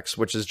Jak X,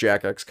 which is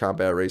Jak X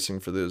Combat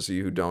Racing, for those of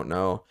you who don't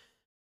know.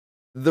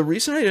 The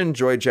reason I didn't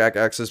enjoy Jak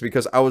X is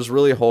because I was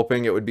really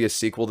hoping it would be a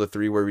sequel to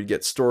 3 where we'd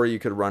get story, you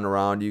could run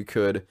around, you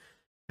could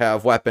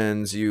have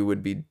weapons, you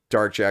would be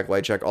Dark Jak,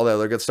 Light Jak, all that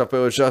other good stuff, but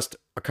it was just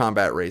a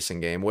combat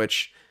racing game,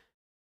 which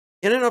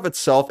in and of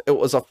itself, it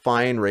was a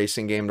fine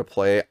racing game to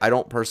play. I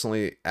don't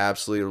personally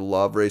absolutely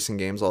love racing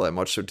games all that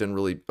much, so it didn't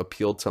really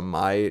appeal to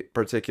my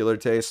particular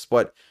tastes,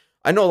 but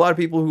I know a lot of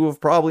people who have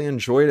probably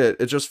enjoyed it.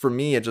 It just, for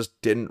me, it just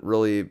didn't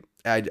really,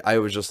 I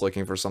was just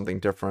looking for something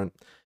different.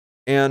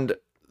 And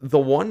the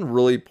one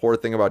really poor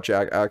thing about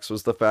Jak X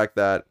was the fact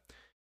that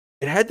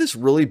it had this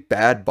really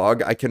bad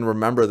bug. I can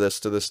remember this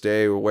to this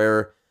day,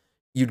 where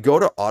you'd go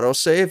to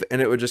autosave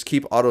and it would just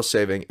keep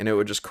autosaving, and it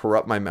would just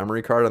corrupt my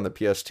memory card on the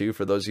PS2.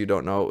 For those of you who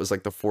don't know, it was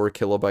like the 4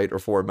 kilobyte or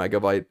 4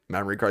 megabyte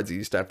memory cards you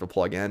used to have to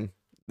plug in.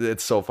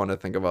 It's so fun to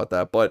think about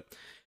that, but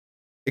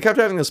it kept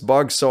having this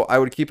bug, so I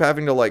would keep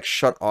having to like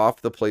shut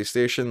off the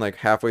PlayStation like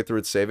halfway through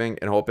its saving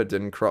and hope it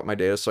didn't corrupt my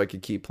data so I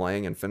could keep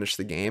playing and finish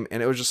the game.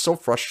 And it was just so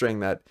frustrating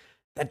that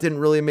that didn't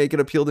really make it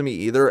appeal to me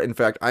either. In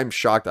fact, I'm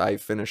shocked I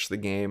finished the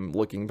game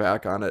looking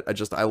back on it.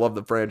 I love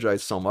the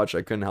franchise so much,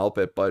 I couldn't help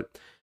it, but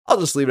I'll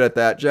just leave it at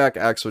that. Jak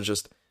X was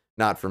just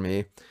not for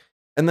me.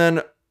 And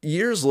then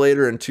years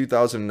later in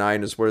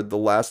 2009 is where the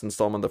last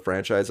installment of the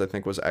franchise, I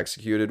think, was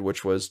executed,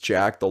 which was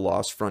Jak: The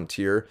Lost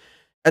Frontier.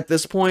 At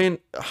this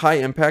point, High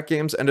Impact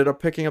Games ended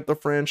up picking up the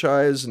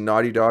franchise.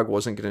 Naughty Dog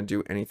wasn't going to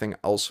do anything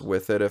else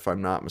with it, if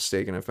I'm not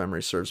mistaken, if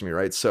memory serves me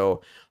right.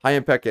 So High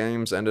Impact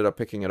Games ended up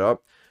picking it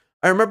up.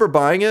 I remember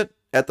buying it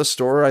at the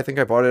store. I think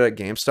I bought it at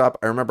GameStop.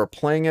 I remember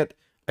playing it.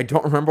 I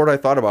don't remember what I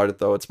thought about it,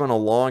 though. It's been a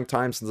long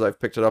time since I've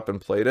picked it up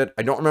and played it.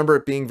 I don't remember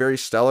it being very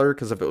stellar,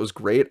 because if it was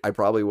great, I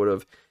probably would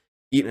have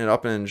eaten it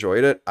up and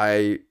enjoyed it.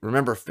 I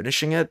remember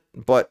finishing it,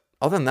 but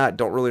other than that,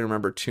 don't really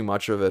remember too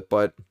much of it.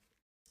 But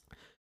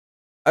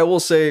I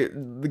will say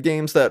the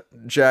games that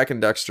Jak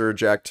and Daxter,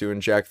 Jak 2,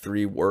 and Jak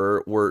 3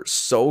 were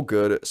so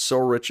good, so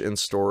rich in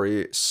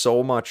story,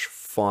 so much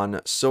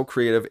fun, so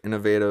creative,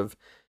 innovative,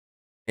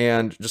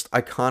 and just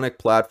iconic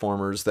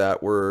platformers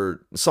that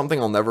were something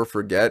I'll never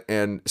forget,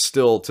 and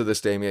still to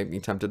this day make me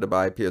tempted to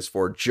buy a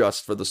PS4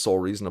 just for the sole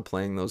reason of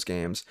playing those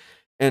games,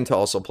 and to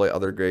also play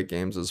other great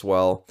games as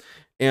well.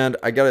 And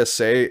I gotta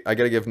say, I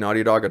gotta give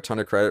Naughty Dog a ton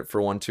of credit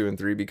for 1, 2, and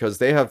 3, because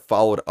they have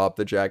followed up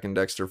the Jak and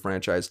Daxter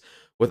franchise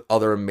with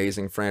other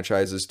amazing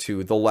franchises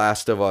too. The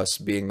Last of Us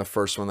being the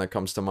first one that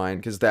comes to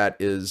mind, because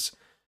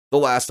The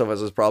Last of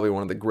Us is probably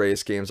one of the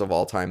greatest games of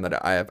all time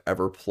that I have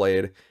ever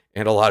played,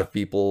 and a lot of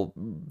people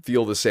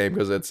feel the same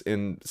because it's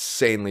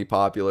insanely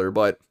popular.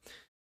 But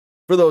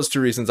for those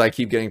two reasons, I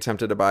keep getting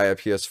tempted to buy a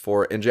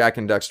PS4, and Jak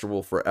and Daxter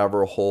will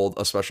forever hold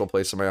a special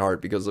place in my heart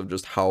because of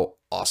just how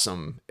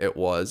awesome it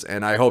was.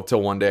 And I hope to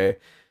one day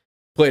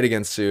play it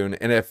again soon.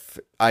 And if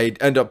I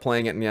end up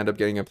playing it and end up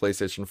getting a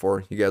PlayStation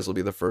 4, you guys will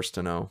be the first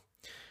to know.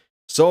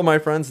 So, my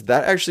friends,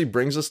 that actually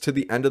brings us to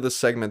the end of the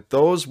segment.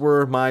 Those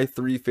were my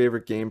 3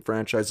 favorite game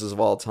franchises of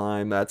all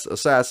time. That's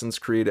Assassin's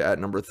Creed at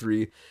number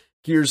 3,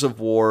 Gears of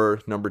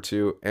War number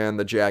 2, and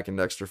the Jak and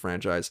Daxter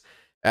franchise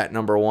at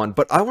number 1.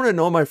 But I want to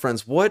know, my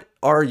friends, what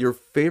are your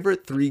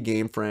favorite 3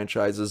 game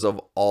franchises of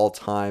all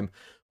time?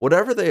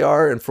 Whatever they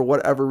are, and for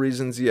whatever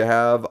reasons you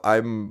have, I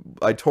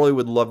totally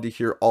would love to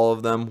hear all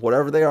of them.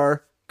 Whatever they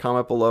are,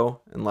 comment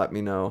below and let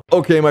me know.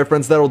 Okay, my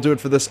friends, that'll do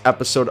it for this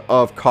episode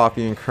of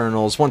Coffee and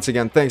Kernels. Once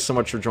again, thanks so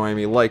much for joining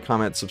me. Like,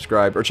 comment,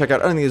 subscribe, or check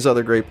out any of these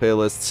other great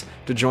playlists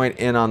to join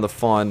in on the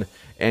fun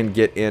and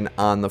get in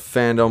on the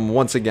fandom.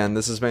 Once again,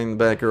 this has been the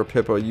Banker of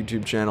Hippo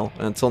YouTube channel,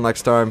 and until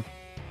next time,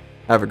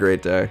 have a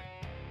great day.